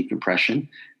provides decompression,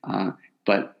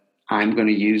 but I'm going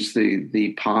to use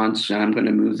the pods and I'm going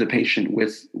to move the patient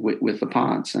with the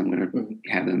pods. I'm going to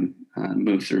have them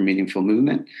move through meaningful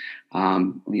movement,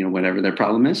 whatever their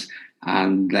problem is.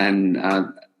 And then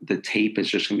the tape is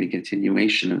just going to be a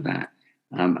continuation of that.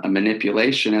 A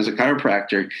manipulation as a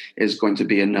chiropractor is going to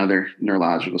be another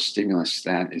neurological stimulus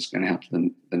that is going to help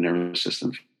the nervous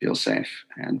system feel safe.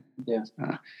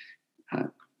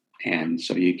 And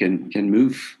so you can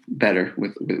move better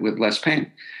with less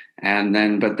pain.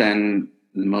 But then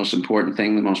the most important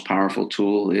thing, the most powerful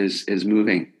tool is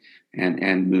moving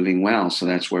and moving well. So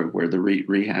that's where the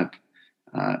rehab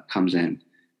comes in.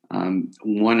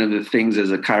 One of the things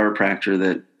as a chiropractor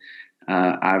that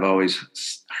I've always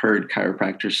heard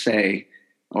chiropractors say,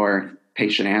 or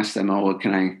patient ask them, "Oh, well,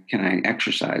 can I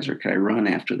exercise or can I run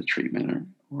after the treatment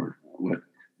or what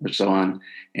or so on?"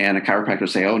 And a chiropractor will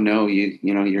say, "Oh no,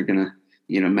 you're gonna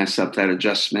mess up that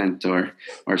adjustment or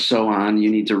so on.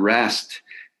 You need to rest."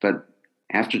 But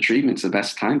after treatment's the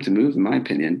best time to move, in my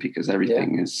opinion, because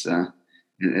everything is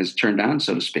turned on,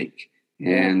 so to speak,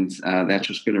 and that's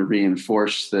just going to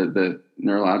reinforce the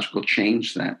neurological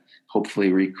change that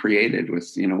hopefully recreated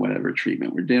with, whatever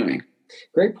treatment we're doing.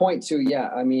 Great point too. Yeah.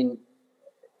 I mean,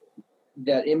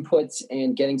 that inputs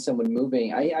and getting someone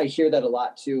moving, I hear that a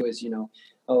lot too, is,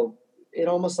 it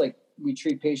almost like we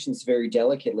treat patients very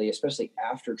delicately, especially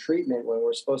after treatment when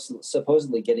we're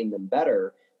supposedly getting them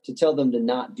better. To tell them to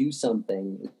not do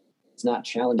something, it's not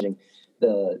challenging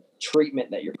the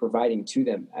treatment that you're providing to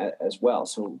them as well.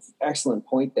 So excellent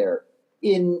point there.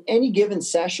 In any given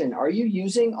session, are you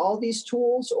using all these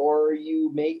tools, or are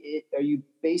you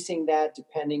basing that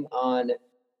depending on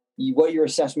what your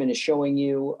assessment is showing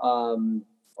you,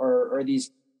 or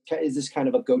is this kind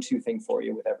of a go-to thing for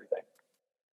you with everything?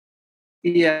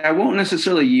 Yeah, I won't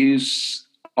necessarily use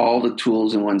all the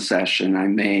tools in one session.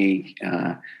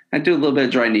 I do a little bit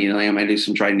of dry needling. I might do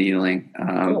some dry needling,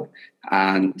 Cool.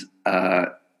 and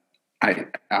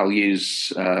I'll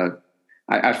use.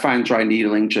 I find dry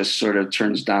needling just sort of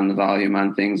turns down the volume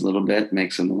on things a little bit,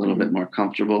 makes them a little bit more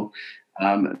comfortable.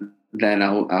 Then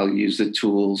I'll use the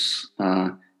tools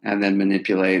and then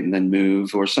manipulate and then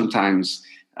move. Or sometimes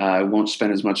I won't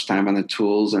spend as much time on the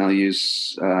tools, and I'll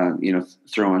use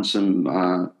throw in some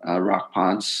rock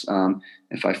pods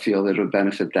if I feel that it would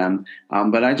benefit them.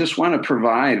 But I just want to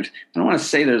provide. I don't want to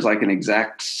say there's like an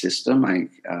exact system.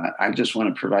 I just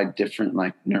want to provide different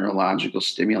like neurological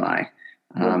stimuli.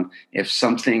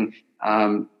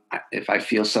 If I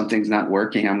feel something's not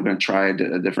working, I'm going to try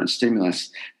a different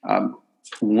stimulus.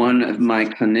 One of my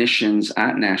clinicians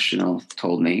at National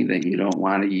told me that you don't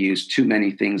want to use too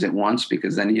many things at once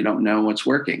because then you don't know what's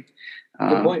working.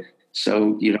 Good point.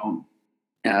 So you don't.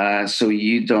 I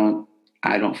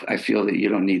feel that you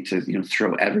don't need to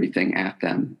throw everything at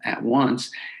them at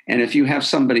once. And if you have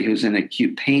somebody who's in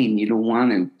acute pain, you don't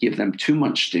want to give them too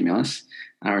much stimulus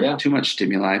or too much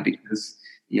stimuli because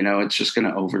it's just going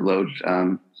to overload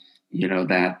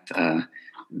that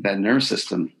nerve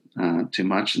system too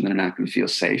much, and they're not going to feel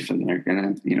safe, and they're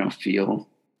going to feel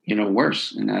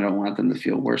worse. And I don't want them to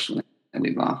feel worse when they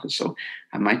leave the office. So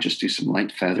I might just do some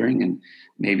light feathering and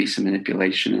maybe some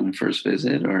manipulation in the first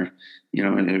visit, or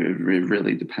it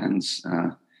really depends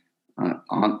on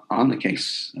the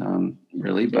case,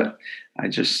 really. But I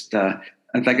just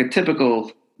like a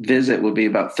typical visit will be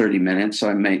about 30 minutes. So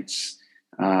I might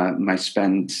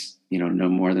spend no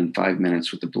more than 5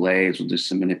 minutes with the blades. We'll do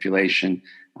some manipulation.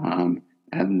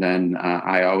 And then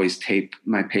I always tape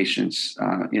my patients,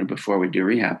 before we do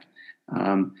rehab.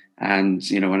 And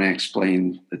when I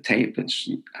explain the tape,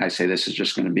 I say this is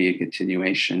just going to be a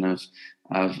continuation of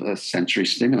a sensory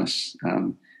stimulus,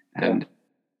 and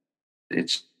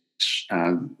it's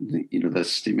the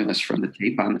stimulus from the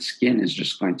tape on the skin is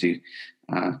just going to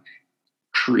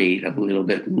create a little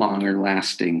bit longer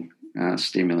lasting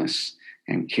stimulus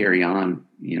and carry on,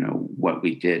 what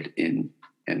we did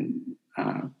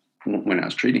when I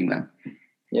was treating them.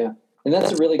 Yeah. And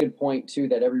that's a really good point too,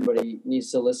 that everybody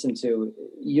needs to listen to.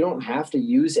 You don't have to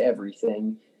use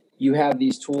everything. You have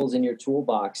these tools in your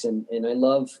toolbox. And I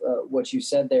love what you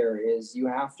said there is you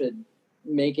have to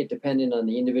make it dependent on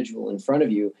the individual in front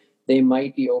of you. They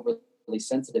might be overly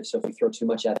sensitive. So if you throw too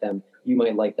much at them, you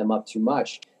might light them up too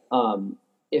much.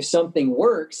 If something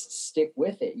works, stick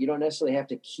with it. You don't necessarily have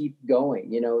to keep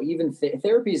going. Even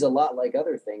therapy is a lot like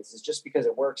other things. It's just because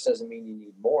it works doesn't mean you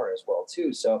need more as well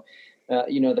too. So,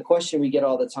 the question we get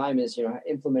all the time is,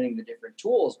 implementing the different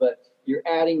tools, but you're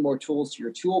adding more tools to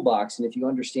your toolbox. And if you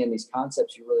understand these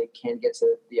concepts, you really can get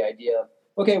to the idea of,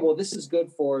 okay, well, this is good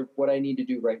for what I need to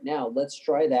do right now. Let's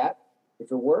try that.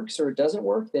 If it works or it doesn't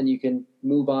work, then you can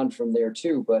move on from there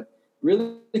too. But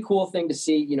really cool thing to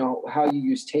see, how you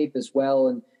use tape as well.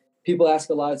 And people ask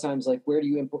a lot of times, like, where do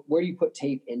you put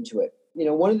tape into it?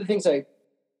 One of the things I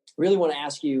really want to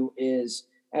ask you is,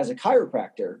 as a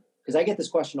chiropractor, because I get this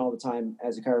question all the time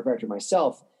as a chiropractor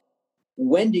myself,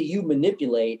 when do you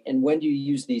manipulate and when do you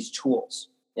use these tools?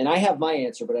 And I have my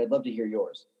answer, but I'd love to hear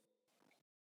yours.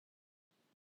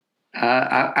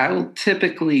 I will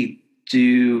typically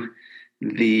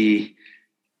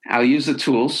I'll use the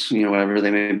tools, whatever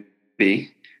they may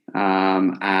be,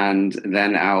 and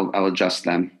then I'll adjust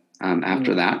them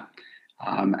after that,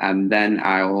 and then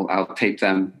I'll tape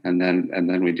them, and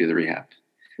then we do the rehab.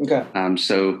 Okay.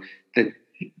 So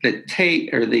the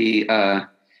tape or the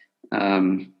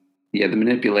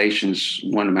manipulation's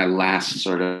one of my last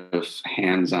sort of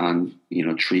hands-on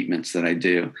treatments that I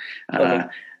do. Okay.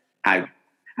 I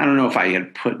don't know if I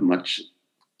had put much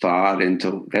thought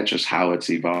into that's just how it's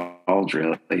evolved,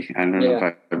 really. I don't know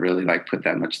if I really put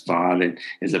that much thought in.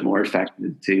 Is it more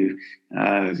effective to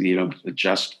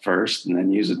adjust first and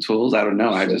then use the tools? I don't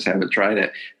know. I just haven't tried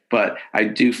it. But I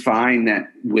do find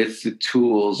that with the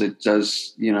tools, it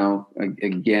does,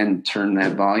 again, turn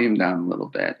that volume down a little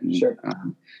bit.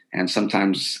 And, and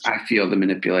sometimes I feel the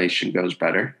manipulation goes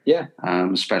better. Yeah.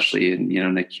 Especially in,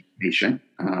 an acute patient.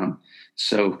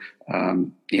 So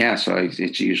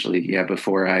it's usually,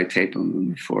 before I tape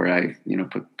them, before I,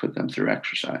 put them through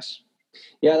exercise.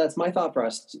 Yeah, that's my thought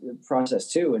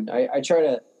process too. And I try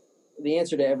to, the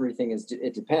answer to everything is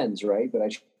it depends, right? But I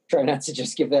try not to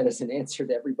just give that as an answer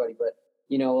to everybody. But,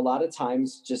 a lot of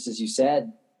times, just as you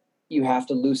said, you have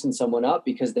to loosen someone up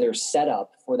because their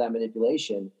setup for that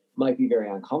manipulation might be very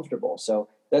uncomfortable. So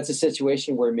that's a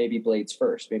situation where maybe blades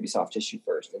first, maybe soft tissue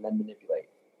first, and then manipulate.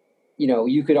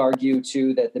 You could argue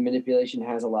too that the manipulation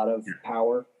has a lot of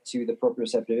power to the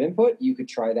proprioceptive input. You could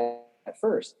try that at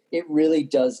first. It really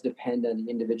does depend on the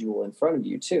individual in front of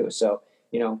you too. So,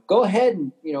 go ahead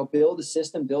and, build a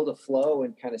system, build a flow,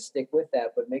 and kind of stick with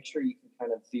that, but make sure you can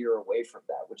kind of veer away from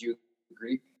that. Would you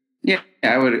agree? Yeah,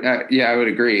 I would. I would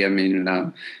agree. I mean,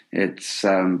 it's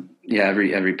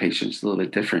every patient's a little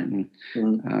bit different,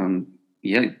 and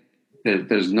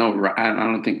there's no. I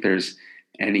don't think there's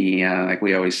any like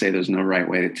we always say. There's no right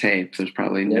way to tape. There's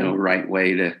probably no right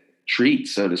way to treat,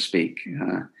 so to speak.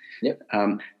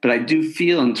 But I do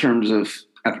feel in terms of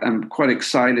I'm quite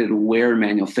excited where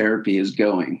manual therapy is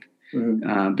going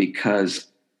because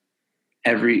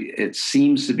it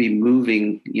seems to be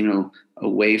moving,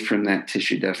 away from that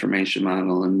tissue deformation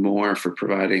model and more for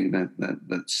providing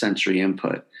the sensory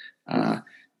input. The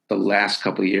last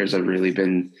couple of years, I've really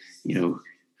been,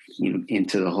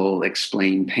 into the whole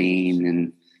explain pain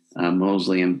and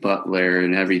Mosley and Butler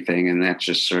and everything, and that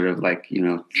just sort of like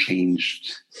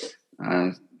changed my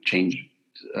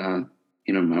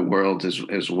world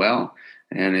as well.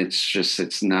 And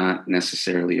it's not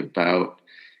necessarily about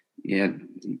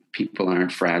people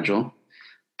aren't fragile.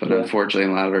 But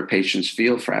unfortunately, a lot of our patients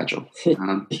feel fragile.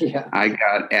 I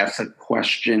got asked a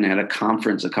question at a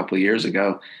conference a couple of years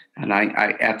ago, and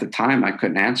I at the time I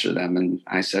couldn't answer them, and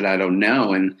I said I don't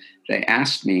know. And they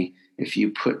asked me, if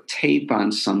you put tape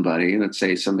on somebody, let's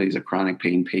say somebody's a chronic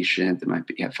pain patient, they might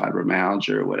have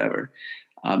fibromyalgia or whatever.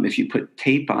 If you put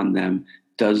tape on them,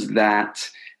 does that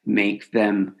make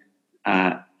them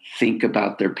think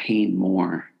about their pain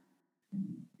more?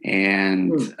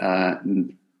 And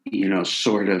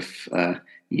sort of,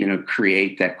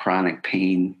 create that chronic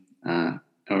pain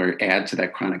or add to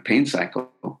that chronic pain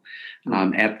cycle.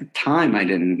 At the time, I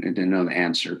didn't know the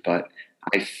answer, but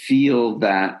I feel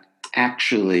that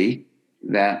actually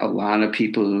that a lot of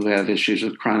people who have issues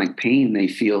with chronic pain, they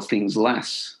feel things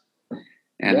less.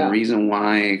 And the reason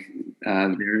why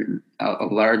a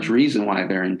large reason why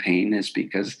they're in pain is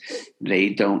because they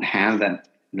don't have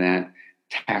that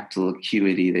tactile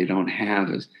acuity. They don't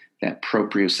have that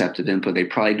proprioceptive input. They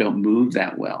probably don't move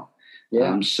that well.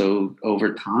 So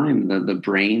over time, the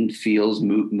brain feels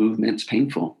movement's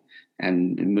painful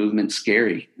and movement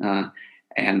scary.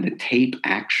 And the tape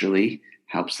actually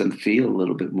helps them feel a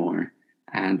little bit more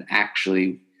and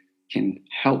actually can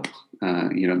help,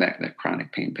 that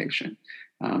chronic pain patient.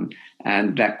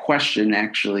 And that question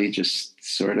actually just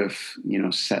sort of,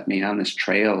 set me on this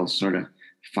trail, sort of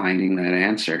finding that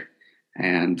answer.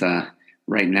 And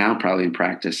right now, probably in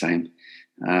practice, I'm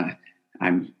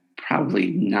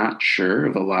probably not sure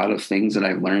of a lot of things that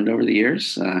I've learned over the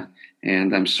years,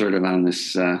 and I'm sort of on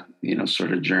this,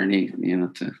 sort of journey,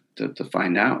 to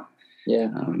find out.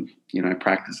 I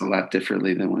practice a lot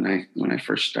differently than when I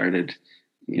first started.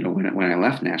 When I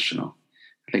left National,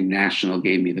 I think National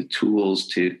gave me the tools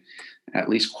to at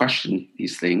least question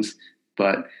these things,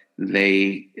 but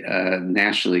they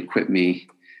naturally equipped me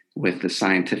with the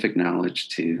scientific knowledge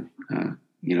to,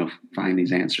 find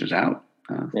these answers out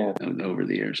over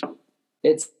the years.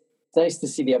 It's nice to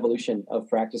see the evolution of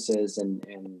practices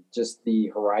and just the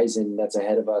horizon that's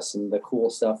ahead of us and the cool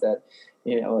stuff that,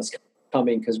 is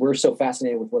coming, because we're so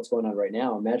fascinated with what's going on right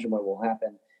now. Imagine what will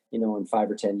happen, in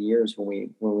 5 or 10 years when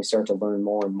we start to learn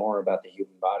more and more about the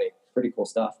human body. Pretty cool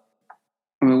stuff.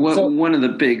 I mean, one of the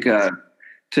big,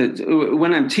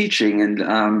 when I'm teaching,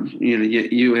 and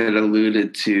you had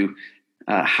alluded to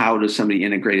how does somebody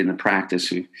integrate in the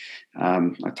practice. I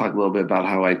talked a little bit about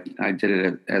how I did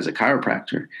it as a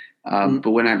chiropractor,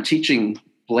 but when I'm teaching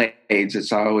blades,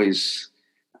 it's always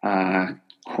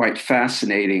quite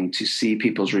fascinating to see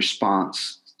people's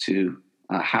response to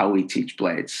how we teach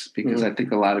blades, because I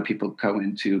think a lot of people go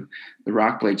into the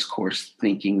Rock Blades course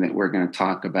thinking that we're going to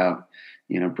talk about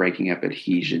breaking up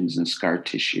adhesions and scar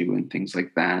tissue and things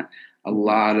like that.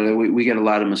 We get a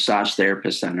lot of massage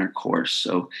therapists on our course.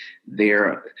 So they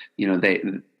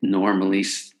normally,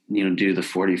 do the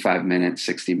 45-minute,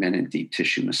 60-minute deep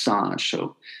tissue massage.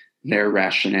 So their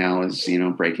rationale is,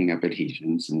 breaking up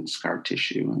adhesions and scar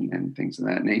tissue and things of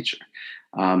that nature.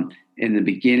 In the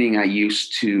beginning, I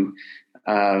used to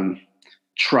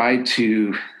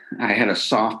I had a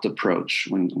soft approach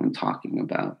when talking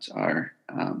about our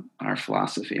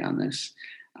philosophy on this.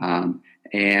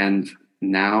 And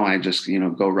now I just,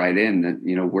 go right in that,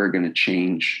 we're going to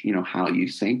change, how you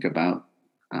think about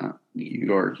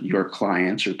your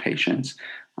clients or patients.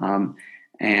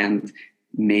 And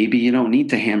maybe you don't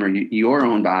need to hammer your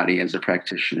own body as a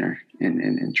practitioner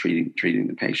in treating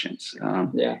the patients.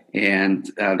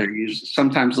 And they're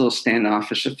sometimes a little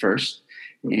standoffish at first,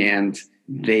 and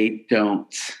they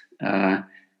don't,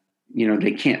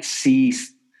 they can't see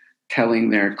telling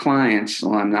their clients,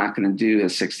 well, I'm not going to do a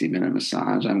 60-minute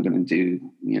massage. I'm going to do,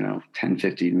 10,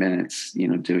 15 minutes,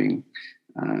 doing,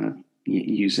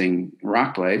 using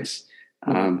rock blades.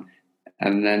 And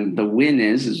then the win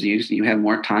is you have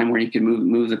more time where you can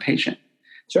move the patient.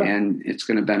 Sure. And it's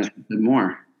going to benefit them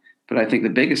more. But I think the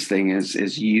biggest thing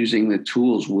is using the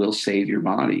tools will save your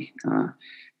body.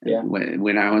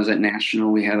 When I was at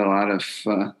National, we had a lot of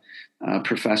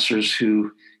professors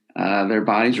who their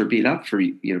bodies were beat up for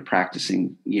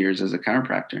practicing years as a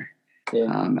chiropractor.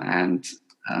 And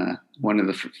one of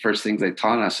the first things they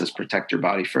taught us is protect your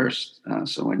body first.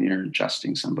 So when you're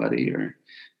adjusting somebody or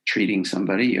treating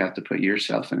somebody, you have to put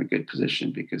yourself in a good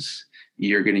position because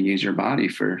you're going to use your body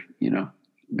for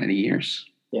many years.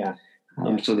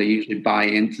 So they usually buy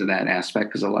into that aspect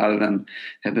because a lot of them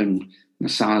have been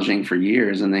massaging for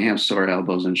years and they have sore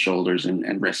elbows and shoulders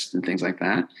and wrists and things like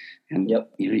that. And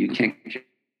you can't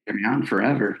carry on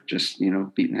forever just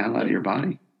beating the hell out of your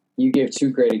body. You gave two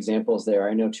great examples there.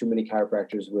 I know too many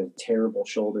chiropractors with terrible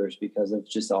shoulders because of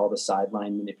just all the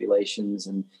sideline manipulations,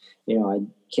 and I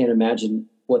can't imagine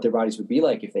what their bodies would be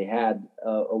like if they had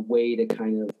a way to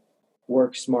kind of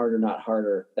work smarter, not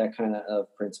harder, that kind of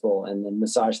principle. And then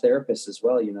massage therapists as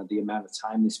well, the amount of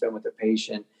time they spend with their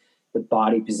patient, the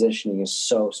body positioning is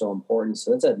so important.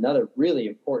 So that's another really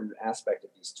important aspect of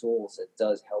these tools. It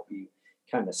does help you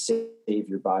kind of save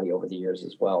your body over the years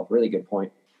as well. Really good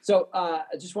point. So I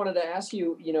just wanted to ask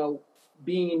you,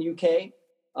 being in UK,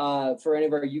 for any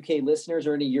of our UK listeners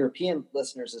or any European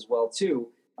listeners as well too,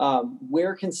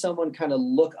 where can someone kind of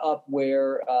look up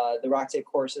where the RockTape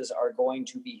courses are going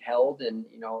to be held, and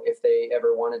if they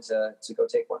ever wanted to go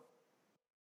take one?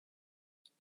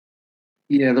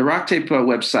 Yeah, the RockTape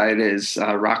website is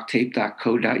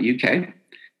rocktape.co.uk,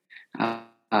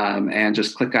 and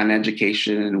just click on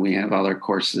education, and we have all our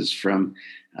courses from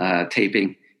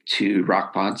taping to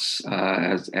rock pods,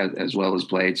 as well as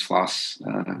blades, floss,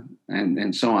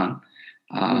 and so on.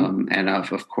 And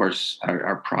of course,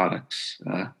 our products.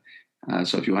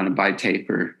 So if you want to buy tape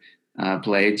or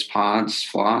blades, pods,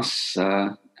 floss,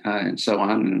 and so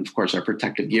on, and of course, our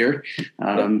protective gear.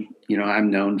 I'm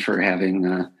known for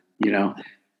having,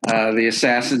 the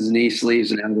assassin's knee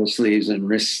sleeves and elbow sleeves and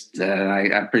wrist.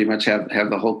 I pretty much have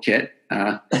the whole kit.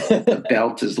 The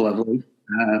belt is lovely.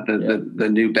 The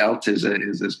new belt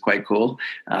is quite cool.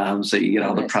 So you get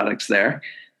all the products there.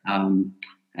 And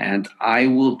I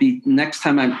will be, next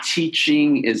time I'm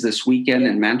teaching is this weekend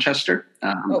in Manchester.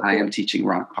 Cool. I am teaching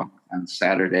rock pop on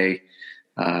Saturday.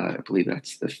 I believe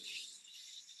that's the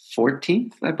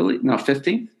 14th,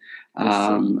 15th.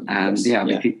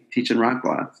 I'll be teaching rock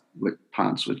pods with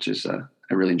pods, which is, I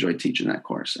really enjoyed teaching that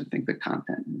course. I think the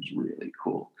content is really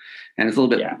cool. And it's a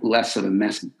little bit less of a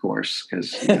messy course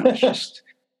because, it's just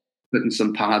putting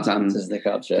some pods on. I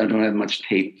don't have much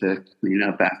tape to clean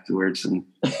up afterwards and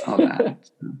all that.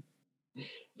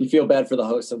 You feel bad for the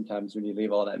host sometimes when you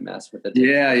leave all that mess with the tape.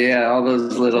 Yeah. All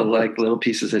those little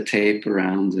pieces of tape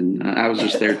around. And I was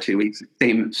just there 2 weeks,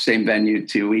 same venue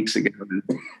 2 weeks ago. And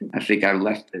I think I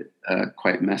left it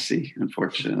quite messy,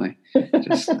 unfortunately.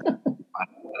 Just a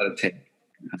lot of tape.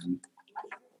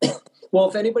 Well,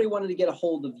 if anybody wanted to get a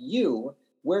hold of you,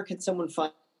 where can someone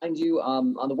find you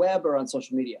on the web or on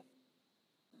social media?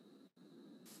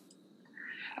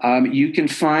 You can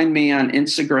find me on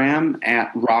Instagram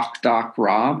at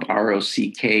RockDocRob,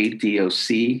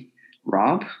 RockDoc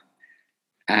Rob.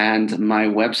 And my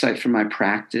website for my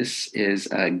practice is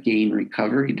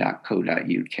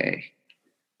gainrecovery.co.uk.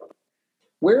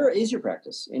 Where is your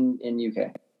practice in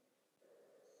UK?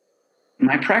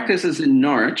 My practice is in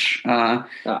Norwich,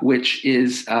 which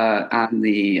is on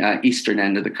the eastern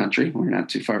end of the country. We're not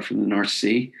too far from the North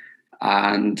Sea.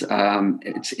 And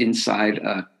it's inside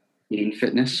Gain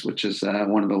Fitness, which is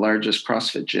one of the largest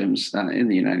CrossFit gyms in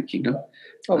the United Kingdom.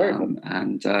 Oh, very cool.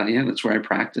 And that's where I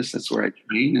practice. That's where I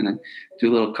train, and I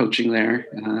do a little coaching there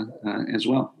as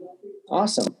well.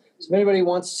 Awesome. So if anybody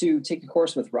wants to take a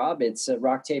course with Rob, it's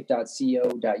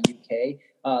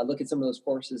rocktape.co.uk. Look at some of those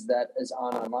courses that is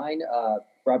online.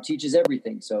 Rob teaches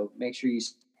everything, so make sure you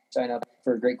sign up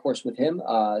for a great course with him.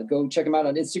 Go check him out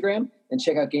on Instagram and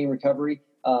check out Gain Recovery.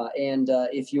 And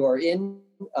if you are in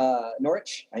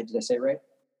Norwich, did I say it right?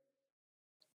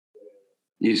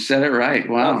 You said it right.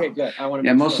 Wow. Okay, good.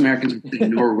 Most Americans say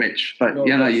Norwich, but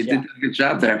Norwich, you did a good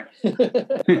job there.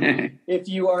 If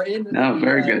you are in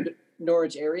very good.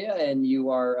 Norwich area and you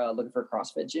are looking for a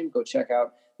CrossFit gym, go check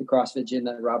out the CrossFit gym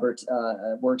that Robert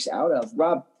works out of.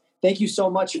 Rob, thank you so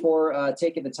much for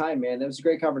taking the time, man. That was a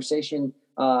great conversation.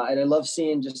 And I love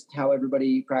seeing just how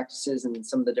everybody practices and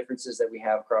some of the differences that we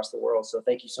have across the world. So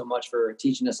thank you so much for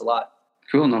teaching us a lot.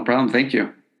 Cool. No problem. Thank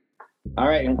you. All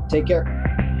right, take care.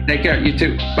 Take care. You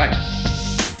too. Bye.